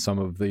code on some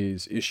of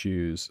these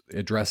issues,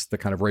 address the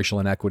kind of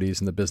racial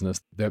inequities in the business,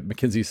 that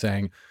McKinsey's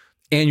saying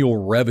annual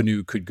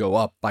revenue could go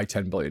up by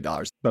 $10 billion.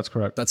 That's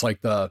correct. That's like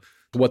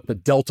what the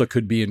delta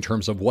could be in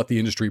terms of what the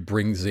industry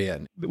brings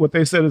in. What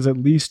they said is at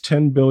least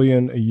 $10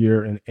 billion a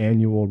year in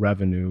annual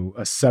revenue,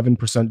 a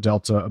 7%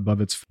 delta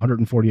above its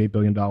 $148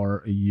 billion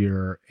a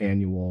year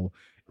annual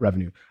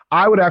revenue.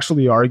 I would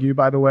actually argue,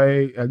 by the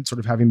way, and sort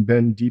of having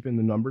been deep in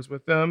the numbers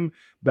with them,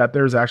 that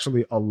there's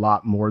actually a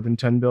lot more than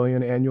 10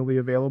 billion annually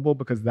available,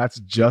 because that's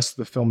just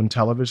the film and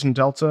television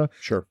delta.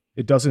 Sure.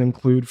 It doesn't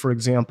include, for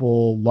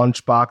example,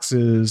 lunch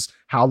boxes,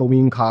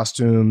 Halloween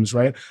costumes,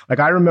 right? Like,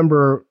 I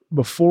remember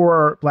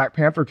before Black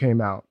Panther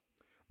came out,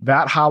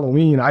 that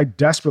Halloween, I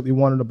desperately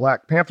wanted a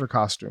Black Panther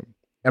costume,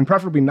 and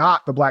preferably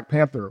not the Black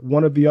Panther,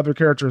 one of the other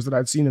characters that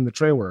I'd seen in the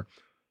trailer.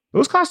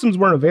 Those costumes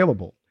weren't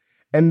available.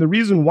 And the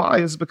reason why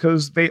is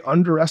because they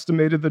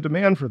underestimated the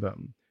demand for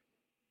them.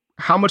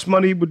 How much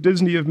money would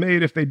Disney have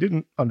made if they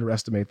didn't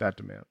underestimate that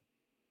demand?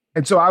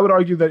 And so I would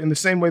argue that in the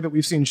same way that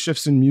we've seen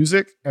shifts in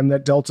music and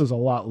that delta is a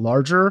lot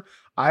larger,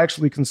 I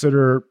actually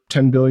consider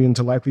 10 billion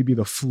to likely be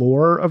the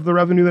floor of the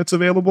revenue that's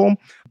available.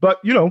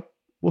 But,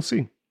 we'll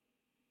see.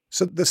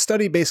 So the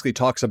study basically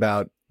talks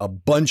about a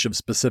bunch of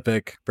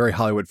specific, very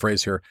Hollywood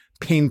phrase here,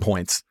 pain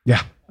points.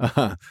 Yeah.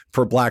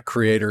 For Black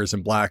creators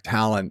and Black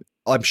talent.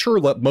 I'm sure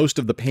that most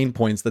of the pain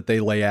points that they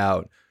lay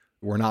out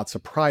were not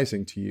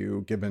surprising to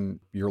you, given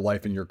your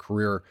life and your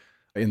career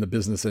in the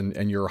business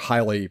and your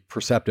highly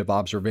perceptive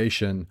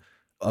observation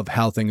of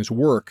how things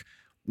work.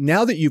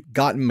 Now that you've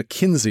gotten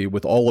McKinsey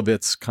with all of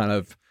its kind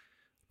of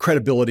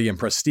credibility and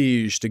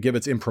prestige to give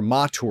its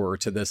imprimatur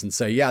to this and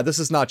say, yeah, this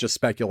is not just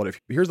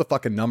speculative. Here's the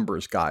fucking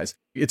numbers, guys.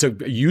 It's a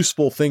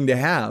useful thing to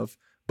have,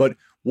 but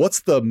what's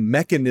the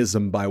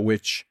mechanism by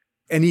which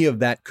any of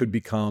that could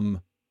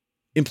become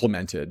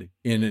implemented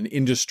in an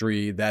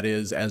industry that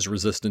is as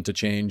resistant to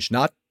change,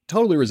 not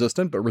totally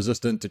resistant, but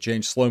resistant to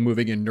change, slow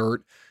moving,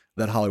 inert,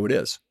 that Hollywood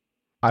is?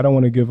 I don't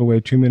want to give away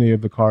too many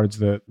of the cards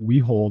that we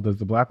hold as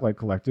the Blacklight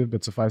Collective,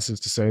 but suffices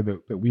to say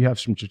that we have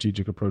some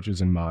strategic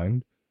approaches in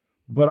mind.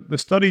 But the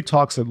study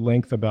talks at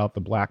length about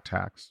the black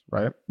tax,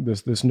 right?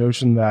 This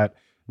notion that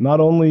not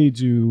only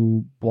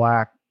do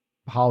Black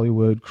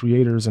Hollywood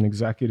creators and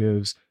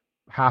executives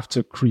have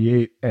to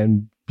create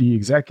and be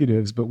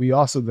executives, but we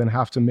also then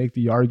have to make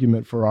the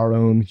argument for our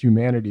own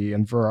humanity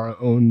and for our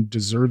own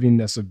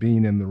deservingness of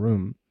being in the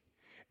room.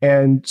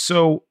 And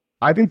so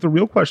I think the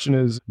real question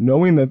is,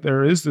 knowing that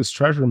there is this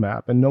treasure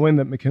map and knowing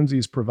that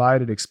McKinsey's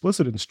provided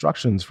explicit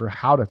instructions for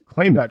how to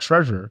claim that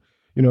treasure,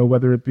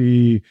 whether it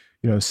be,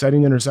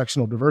 setting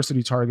intersectional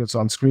diversity targets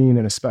on screen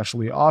and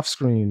especially off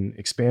screen,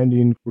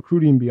 expanding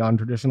recruiting beyond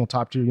traditional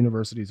top tier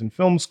universities and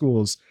film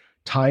schools,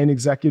 tying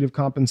executive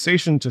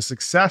compensation to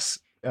success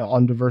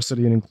on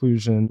diversity and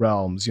inclusion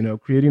realms,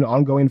 creating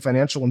ongoing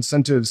financial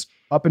incentives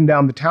up and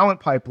down the talent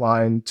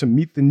pipeline to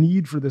meet the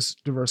need for this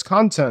diverse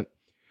content.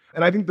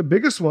 And I think the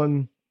biggest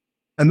one,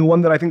 and the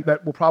one that I think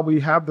that will probably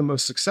have the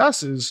most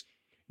success, is,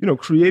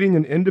 creating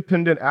an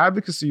independent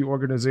advocacy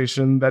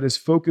organization that is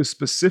focused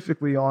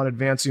specifically on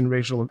advancing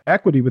racial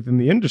equity within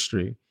the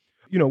industry.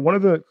 One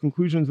of the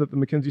conclusions that the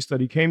McKinsey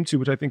study came to,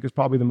 which I think is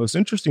probably the most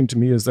interesting to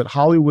me, is that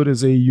Hollywood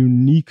is a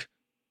unique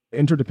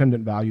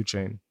interdependent value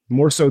chain,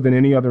 more so than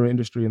any other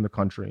industry in the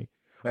country.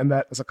 And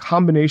that as a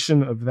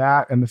combination of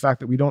that and the fact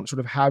that we don't sort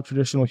of have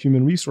traditional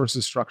human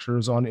resources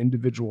structures on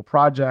individual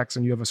projects,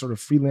 and you have a sort of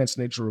freelance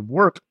nature of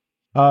work,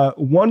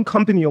 one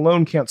company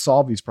alone can't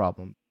solve these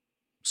problems.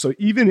 So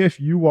even if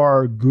you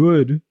are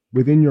good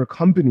within your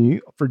company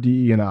for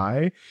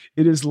DE&I,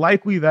 it is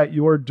likely that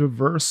your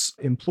diverse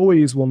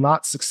employees will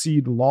not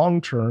succeed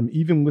long-term,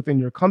 even within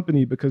your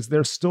company, because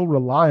they're still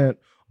reliant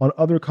on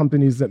other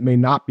companies that may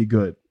not be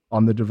good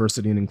on the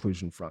diversity and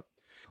inclusion front.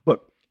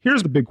 Look,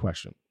 here's the big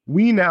question.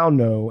 We now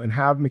know and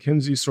have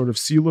McKinsey's sort of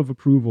seal of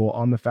approval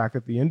on the fact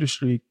that the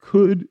industry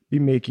could be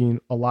making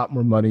a lot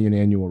more money in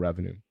annual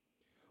revenue.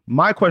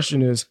 My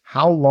question is,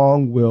 how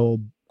long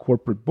will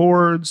corporate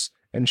boards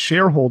and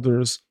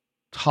shareholders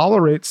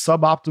tolerate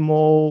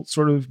suboptimal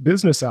sort of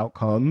business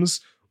outcomes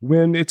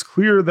when it's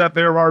clear that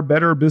there are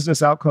better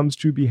business outcomes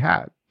to be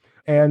had?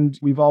 And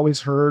we've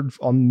always heard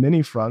on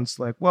many fronts,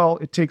 like, well,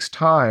 it takes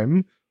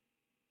time.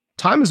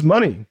 Time is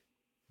money.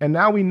 And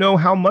now we know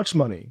how much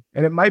money,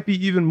 and it might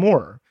be even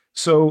more.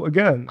 So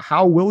again,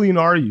 how willing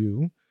are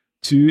you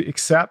to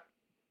accept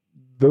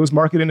those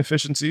market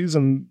inefficiencies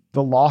and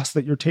the loss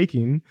that you're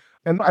taking?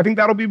 And I think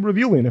that'll be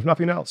revealing, if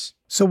nothing else.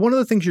 So one of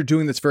the things you're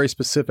doing that's very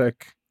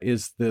specific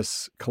is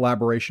this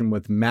collaboration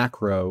with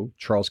Macro,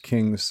 Charles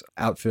King's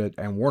outfit,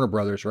 and Warner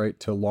Brothers, right,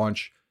 to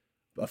launch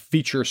a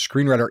feature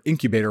screenwriter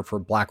incubator for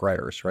Black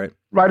writers, right?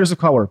 Writers of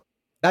color.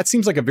 That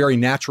seems like a very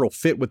natural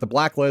fit with the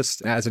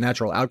Blacklist as a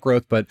natural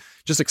outgrowth, but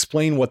just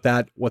explain what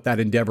that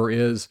endeavor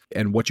is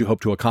and what you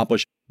hope to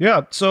accomplish.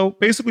 Yeah, so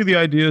basically the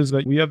idea is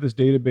that we have this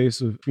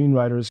database of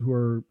screenwriters who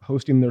are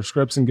hosting their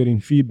scripts and getting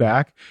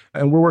feedback.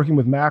 And we're working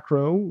with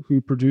Macro, who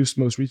produced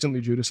most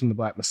recently Judas and the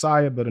Black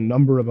Messiah, but a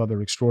number of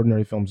other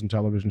extraordinary films and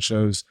television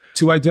shows,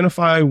 to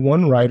identify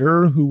one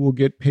writer who will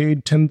get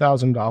paid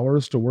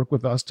 $10,000 to work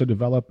with us to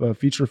develop a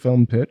feature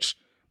film pitch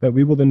that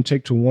we will then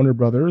take to Warner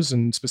Brothers,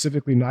 and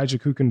specifically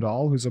Nija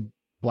Kuykendall, who's a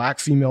Black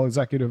female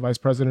executive vice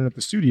president at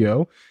the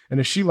studio.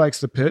 And if she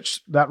likes the pitch,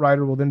 that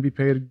writer will then be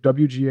paid a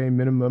WGA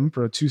minimum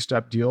for a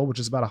 2-step deal, which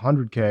is about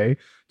 $100K,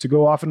 to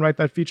go off and write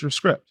that feature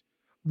script.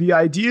 The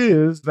idea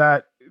is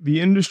that the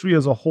industry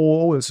as a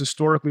whole is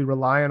historically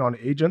reliant on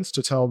agents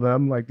to tell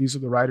them, like, these are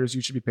the writers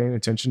you should be paying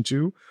attention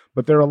to.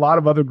 But there are a lot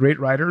of other great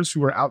writers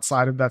who are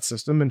outside of that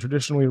system. And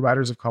traditionally,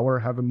 writers of color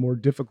have a more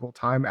difficult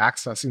time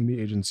accessing the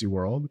agency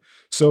world.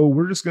 So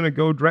we're just going to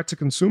go direct to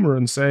consumer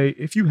and say,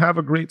 if you have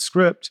a great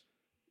script,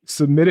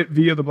 submit it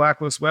via the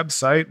Blacklist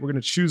website. We're going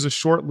to choose a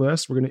short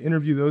list. We're going to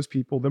interview those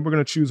people. Then we're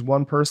going to choose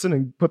one person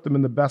and put them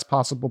in the best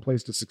possible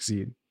place to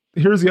succeed.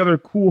 Here's the other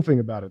cool thing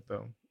about it,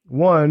 though.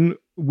 One,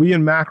 we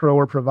in Macro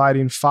are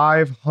providing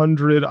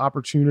 500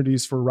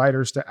 opportunities for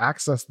writers to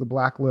access the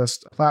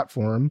Blacklist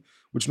platform,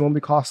 which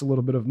normally costs a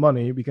little bit of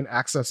money. We can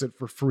access it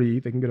for free.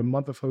 They can get a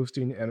month of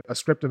hosting and a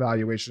script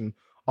evaluation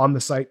on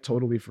the site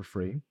totally for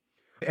free.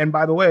 And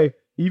by the way,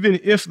 even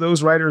if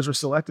those writers are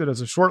selected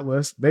as a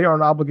shortlist, they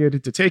aren't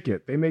obligated to take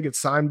it. They may get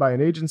signed by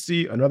an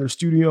agency. Another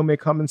studio may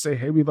come and say,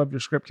 hey, we love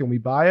your script. Can we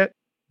buy it?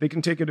 They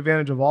can take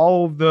advantage of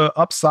all of the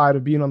upside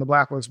of being on the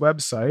Blacklist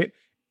website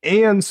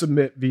and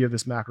submit via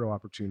this Macro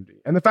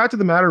opportunity. And the fact of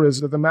the matter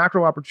is that the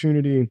Macro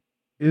opportunity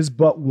is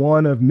but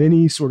one of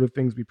many sort of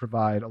things we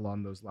provide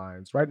along those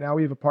lines. Right now,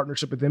 we have a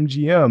partnership with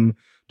MGM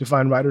to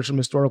find writers from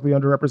historically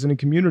underrepresented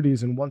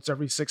communities. And once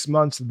every 6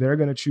 months, they're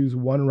going to choose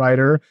one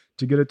writer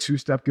to get a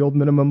 2-step guild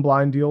minimum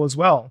blind deal as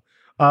well.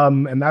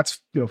 And that's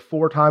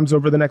 4 times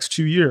over the next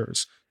 2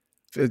 years.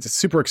 It's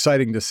super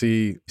exciting to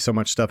see so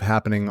much stuff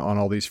happening on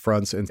all these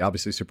fronts, and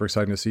obviously super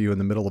exciting to see you in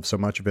the middle of so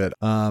much of it.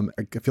 I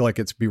feel like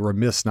it's be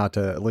remiss not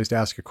to at least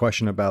ask a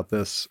question about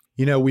this.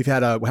 You know, we've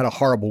had a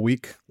horrible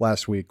week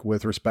last week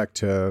with respect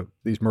to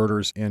these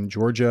murders in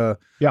Georgia.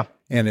 Yeah.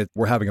 And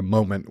we're having a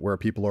moment where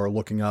people are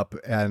looking up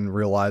and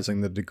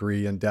realizing the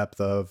degree and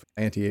depth of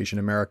anti-Asian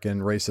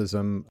American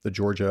racism. The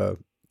Georgia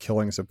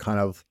killings have kind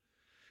of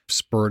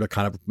spurred a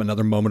kind of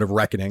another moment of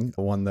reckoning,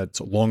 one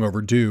that's long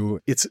overdue.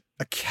 It's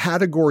a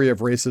category of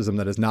racism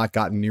that has not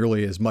gotten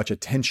nearly as much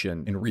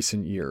attention in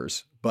recent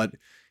years, but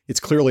it's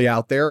clearly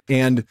out there.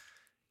 And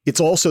it's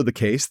also the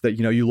case that,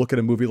 you know, you look at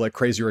a movie like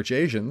Crazy Rich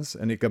Asians,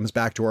 and it comes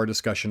back to our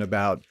discussion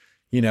about,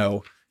 you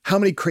know, how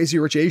many Crazy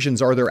Rich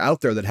Asians are there out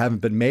there that haven't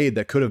been made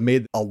that could have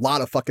made a lot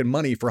of fucking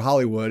money for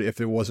Hollywood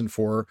if it wasn't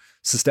for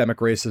systemic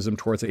racism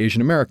towards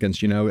Asian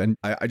Americans, you know? And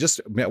I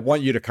just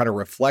want you to kind of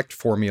reflect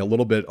for me a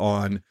little bit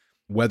on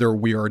whether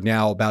we are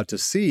now about to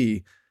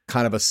see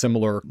kind of a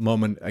similar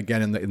moment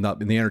again in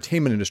the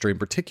entertainment industry in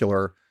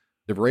particular,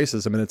 of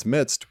racism in its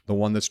midst, the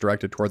one that's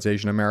directed towards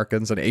Asian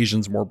Americans and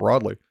Asians more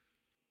broadly.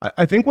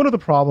 I think one of the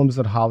problems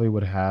that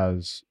Hollywood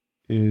has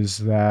is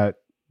that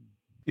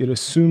it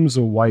assumes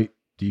a white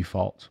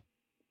default.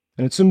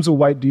 And it assumes a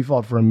white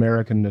default for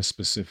Americanness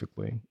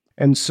specifically.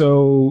 And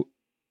so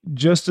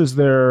just as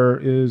there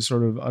is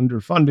sort of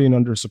underfunding,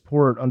 under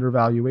support,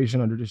 undervaluation,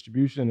 under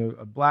distribution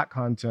of Black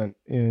content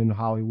in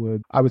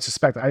Hollywood, I would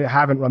suspect, I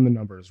haven't run the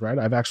numbers, right?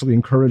 I've actually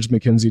encouraged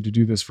McKinsey to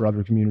do this for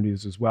other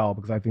communities as well,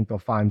 because I think they'll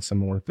find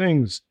similar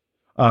things.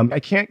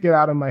 I can't get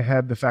out of my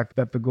head the fact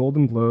that the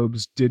Golden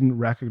Globes didn't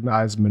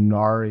recognize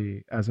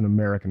Minari as an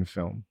American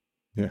film,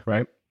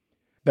 right?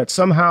 That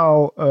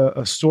somehow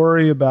a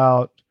story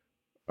about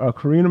a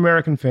Korean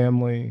American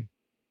family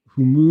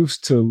who moves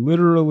to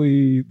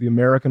literally the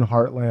American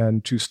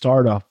heartland to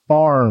start a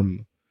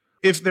farm.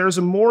 If there's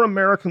a more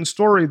American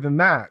story than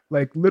that,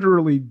 like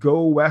literally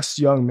go west,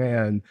 young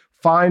man,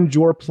 find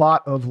your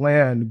plot of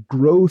land,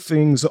 grow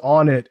things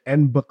on it,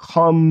 and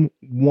become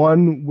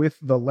one with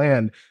the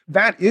land.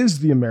 That is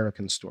the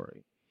American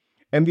story.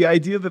 And the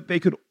idea that they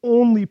could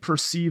only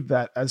perceive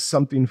that as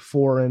something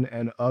foreign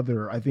and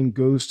other, I think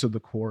goes to the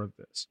core of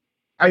this.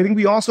 I think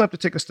we also have to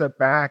take a step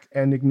back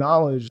and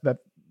acknowledge that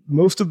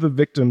most of the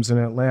victims in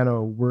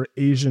Atlanta were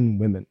Asian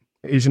women,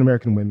 Asian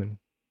American women.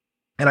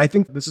 And I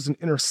think this is an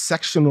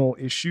intersectional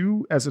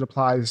issue as it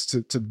applies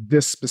to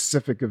this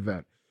specific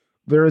event.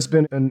 There has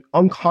been an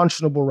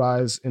unconscionable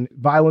rise in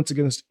violence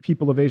against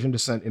people of Asian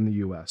descent in the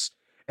US.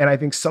 And I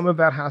think some of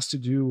that has to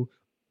do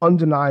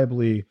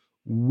undeniably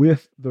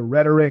with the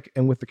rhetoric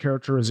and with the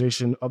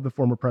characterization of the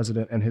former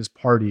president and his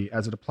party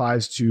as it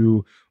applies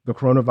to the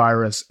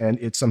coronavirus and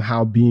it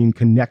somehow being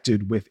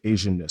connected with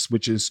Asianness,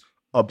 which is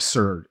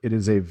absurd. It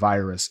is a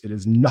virus. It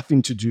has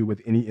nothing to do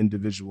with any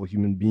individual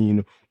human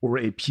being or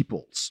a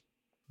people's.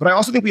 But I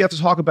also think we have to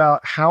talk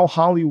about how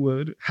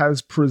Hollywood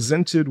has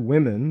presented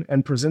women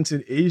and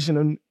presented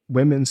Asian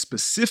women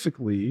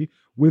specifically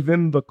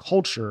within the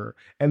culture,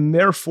 and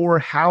therefore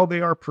how they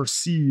are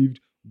perceived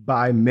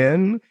by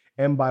men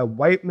and by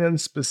white men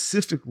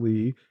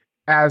specifically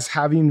as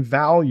having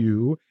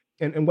value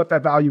and what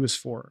that value is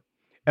for.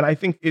 And I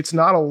think it's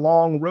not a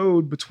long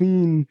road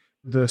between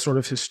the sort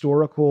of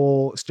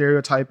historical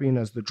stereotyping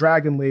as the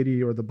dragon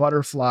lady or the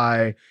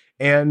butterfly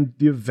and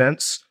the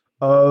events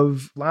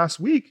of last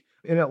week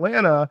in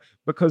Atlanta,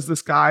 because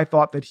this guy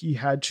thought that he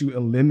had to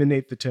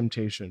eliminate the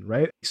temptation,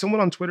 right? Someone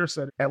on Twitter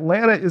said,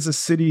 Atlanta is a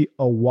city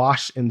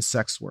awash in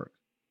sex work.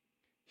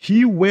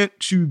 He went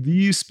to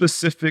these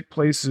specific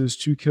places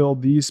to kill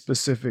these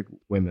specific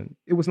women.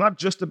 It was not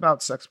just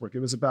about sex work.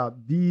 It was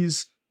about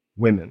these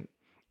women.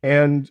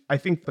 And I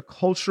think the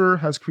culture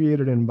has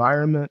created an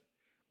environment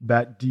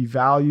that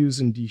devalues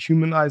and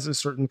dehumanizes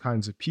certain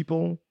kinds of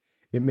people.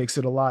 It makes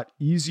it a lot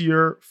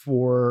easier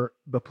for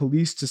the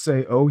police to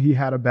say, oh, he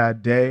had a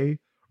bad day,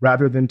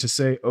 rather than to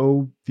say,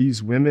 oh,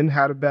 these women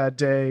had a bad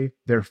day,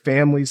 their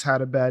families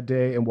had a bad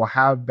day, and will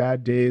have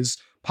bad days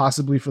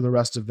possibly for the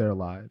rest of their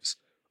lives.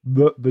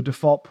 The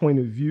default point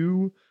of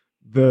view,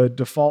 the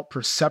default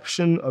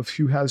perception of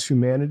who has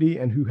humanity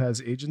and who has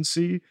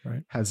agency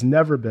has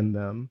never been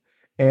them.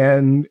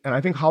 And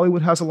I think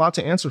Hollywood has a lot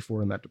to answer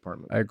for in that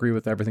department. I agree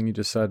with everything you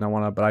just said,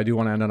 and but I do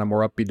want to end on a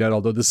more upbeat note,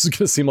 although this is going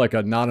to seem like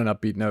not an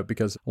upbeat note,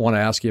 because I want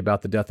to ask you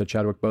about the death of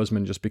Chadwick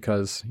Boseman, just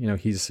because, you know,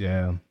 he's,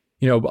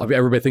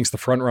 everybody thinks the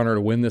front runner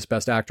to win this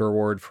Best Actor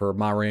award for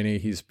Ma Rainey.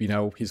 He's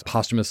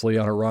posthumously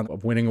on a run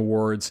of winning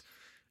awards.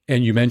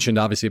 And you mentioned,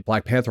 obviously,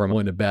 Black Panther. I'm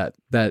willing to bet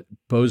that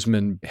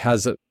Boseman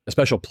has a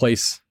special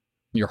place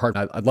in your heart.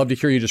 I'd love to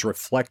hear you just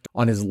reflect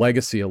on his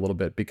legacy a little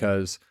bit,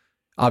 because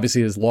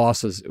obviously his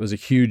loss was a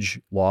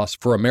huge loss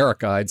for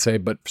America, I'd say,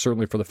 but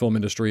certainly for the film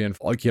industry. And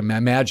I can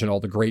imagine all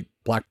the great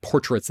Black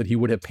portraits that he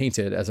would have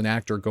painted as an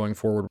actor going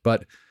forward.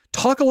 But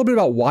talk a little bit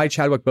about why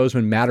Chadwick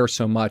Boseman matters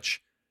so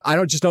much. I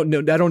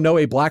don't know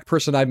a Black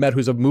person I've met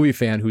who's a movie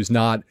fan who's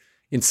not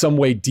in some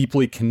way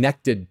deeply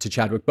connected to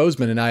Chadwick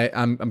Boseman.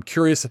 And I'm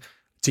curious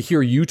to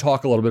hear you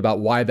talk a little bit about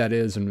why that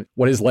is and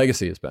what his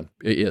legacy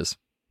is.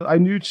 I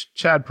knew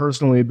Chad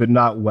personally, but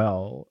not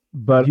well.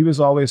 But he was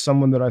always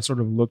someone that I sort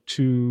of looked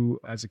to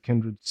as a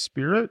kindred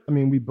spirit. I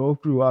mean, we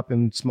both grew up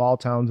in small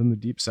towns in the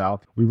Deep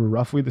South. We were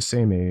roughly the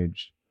same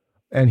age.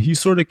 And he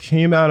sort of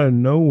came out of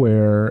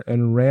nowhere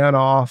and ran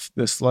off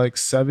this like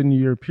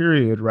 7-year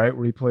period, right?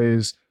 Where he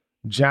plays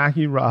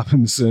Jackie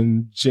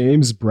Robinson,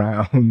 James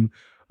Brown,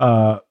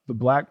 the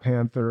Black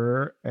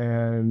Panther,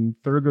 and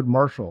Thurgood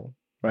Marshall,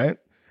 right?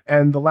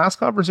 And the last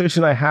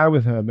conversation I had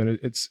with him, and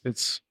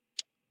it's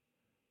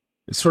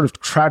sort of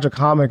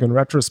tragicomic in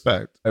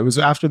retrospect. It was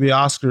after the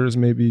Oscars,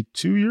 maybe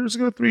 3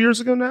 years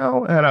ago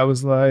now. And I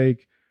was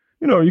like,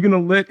 are you going to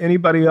let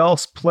anybody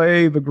else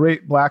play the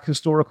great Black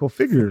historical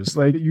figures?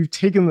 Like, you've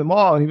taken them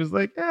all. And he was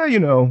like,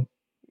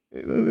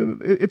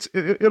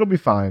 it'll be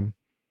fine.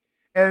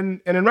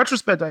 And in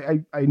retrospect,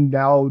 I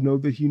now know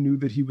that he knew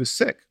that he was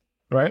sick,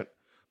 right?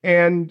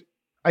 And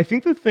I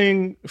think the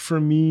thing for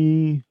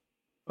me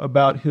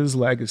about his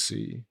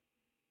legacy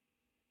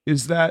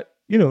is that,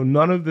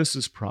 none of this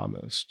is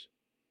promised,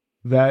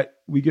 that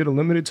we get a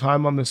limited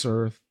time on this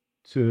earth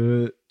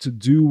to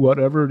do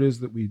whatever it is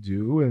that we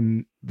do.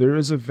 And there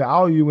is a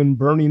value in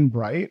burning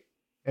bright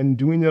and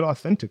doing it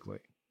authentically,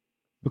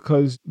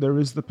 because there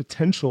is the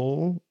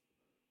potential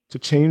to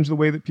change the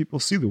way that people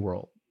see the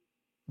world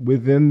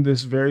within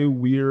this very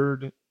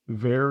weird,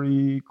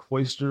 very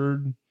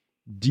cloistered,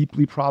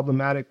 deeply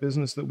problematic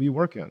business that we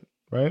work in,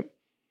 right?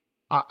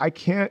 I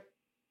can't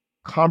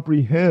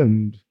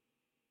comprehend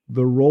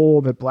the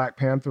role that Black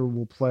Panther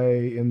will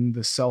play in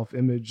the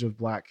self-image of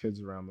Black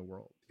kids around the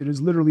world. It is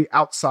literally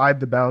outside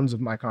the bounds of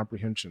my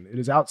comprehension. It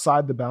is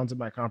outside the bounds of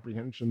my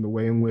comprehension, the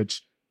way in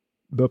which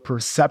the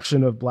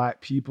perception of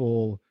Black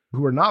people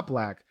who are not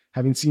Black,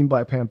 having seen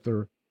Black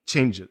Panther,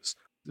 changes.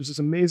 There's this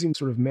amazing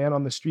sort of man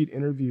on the street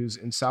interviews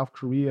in South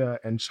Korea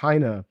and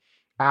China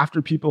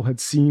after people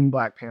had seen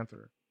Black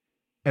Panther.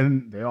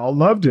 And they all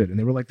loved it. And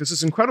they were like, this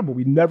is incredible.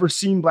 We'd never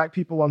seen Black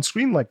people on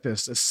screen like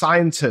this as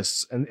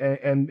scientists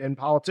and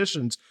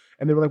politicians.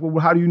 And they were like, well,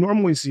 how do you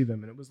normally see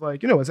them? And it was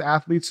like, as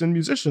athletes and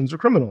musicians or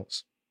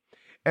criminals.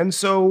 And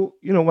so,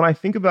 when I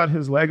think about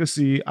his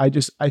legacy, I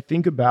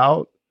think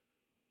about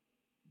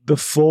the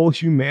full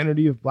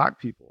humanity of Black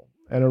people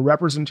and a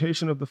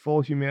representation of the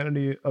full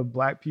humanity of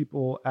Black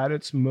people at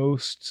its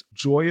most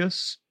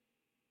joyous,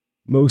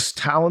 most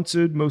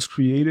talented, most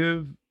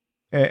creative,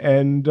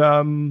 and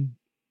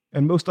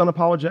most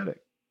unapologetic.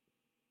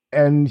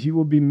 And he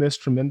will be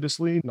missed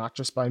tremendously, not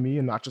just by me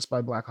and not just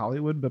by Black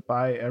Hollywood, but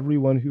by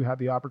everyone who had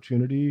the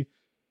opportunity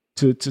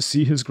to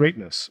see his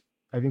greatness.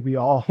 I think we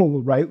all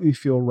rightly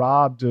feel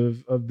robbed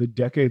of the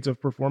decades of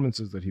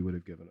performances that he would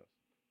have given us.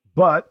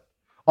 But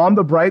on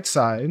the bright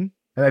side,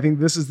 and I think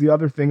this is the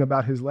other thing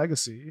about his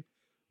legacy,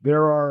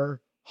 there are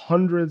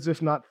hundreds,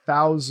 if not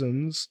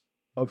thousands,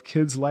 of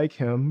kids like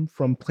him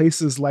from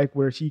places like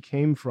where he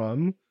came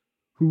from,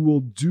 who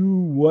will do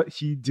what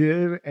he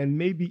did and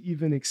maybe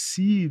even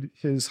exceed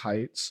his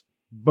heights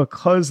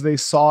because they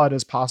saw it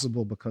as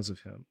possible because of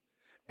him.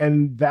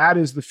 And that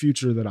is the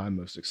future that I'm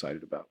most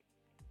excited about.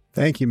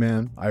 Thank you,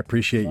 man. I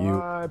appreciate you.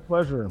 My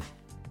pleasure.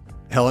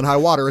 Hell and High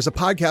Water is a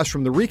podcast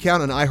from The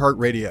Recount and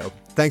iHeartRadio.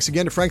 Thanks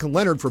again to Franklin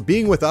Leonard for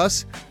being with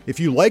us. If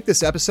you like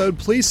this episode,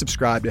 please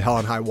subscribe to Hell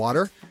and High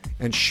Water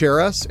and share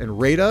us and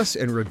rate us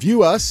and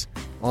review us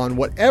on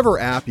whatever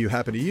app you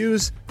happen to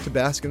use to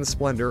bask in the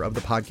splendor of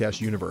the podcast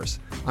universe.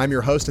 I'm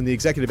your host and the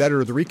executive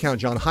editor of The Recount,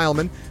 John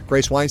Heilman.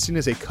 Grace Weinstein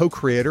is a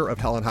co-creator of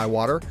Hell and High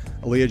Water.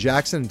 Aaliyah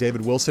Jackson and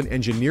David Wilson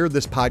engineered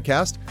this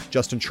podcast.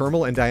 Justin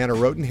Chermel and Diana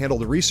Roten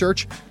handled the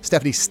research.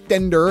 Stephanie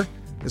Stender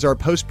is our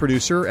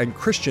post-producer, and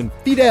Christian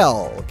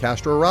Fidel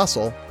Castro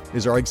Russell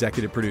is our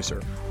executive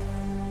producer.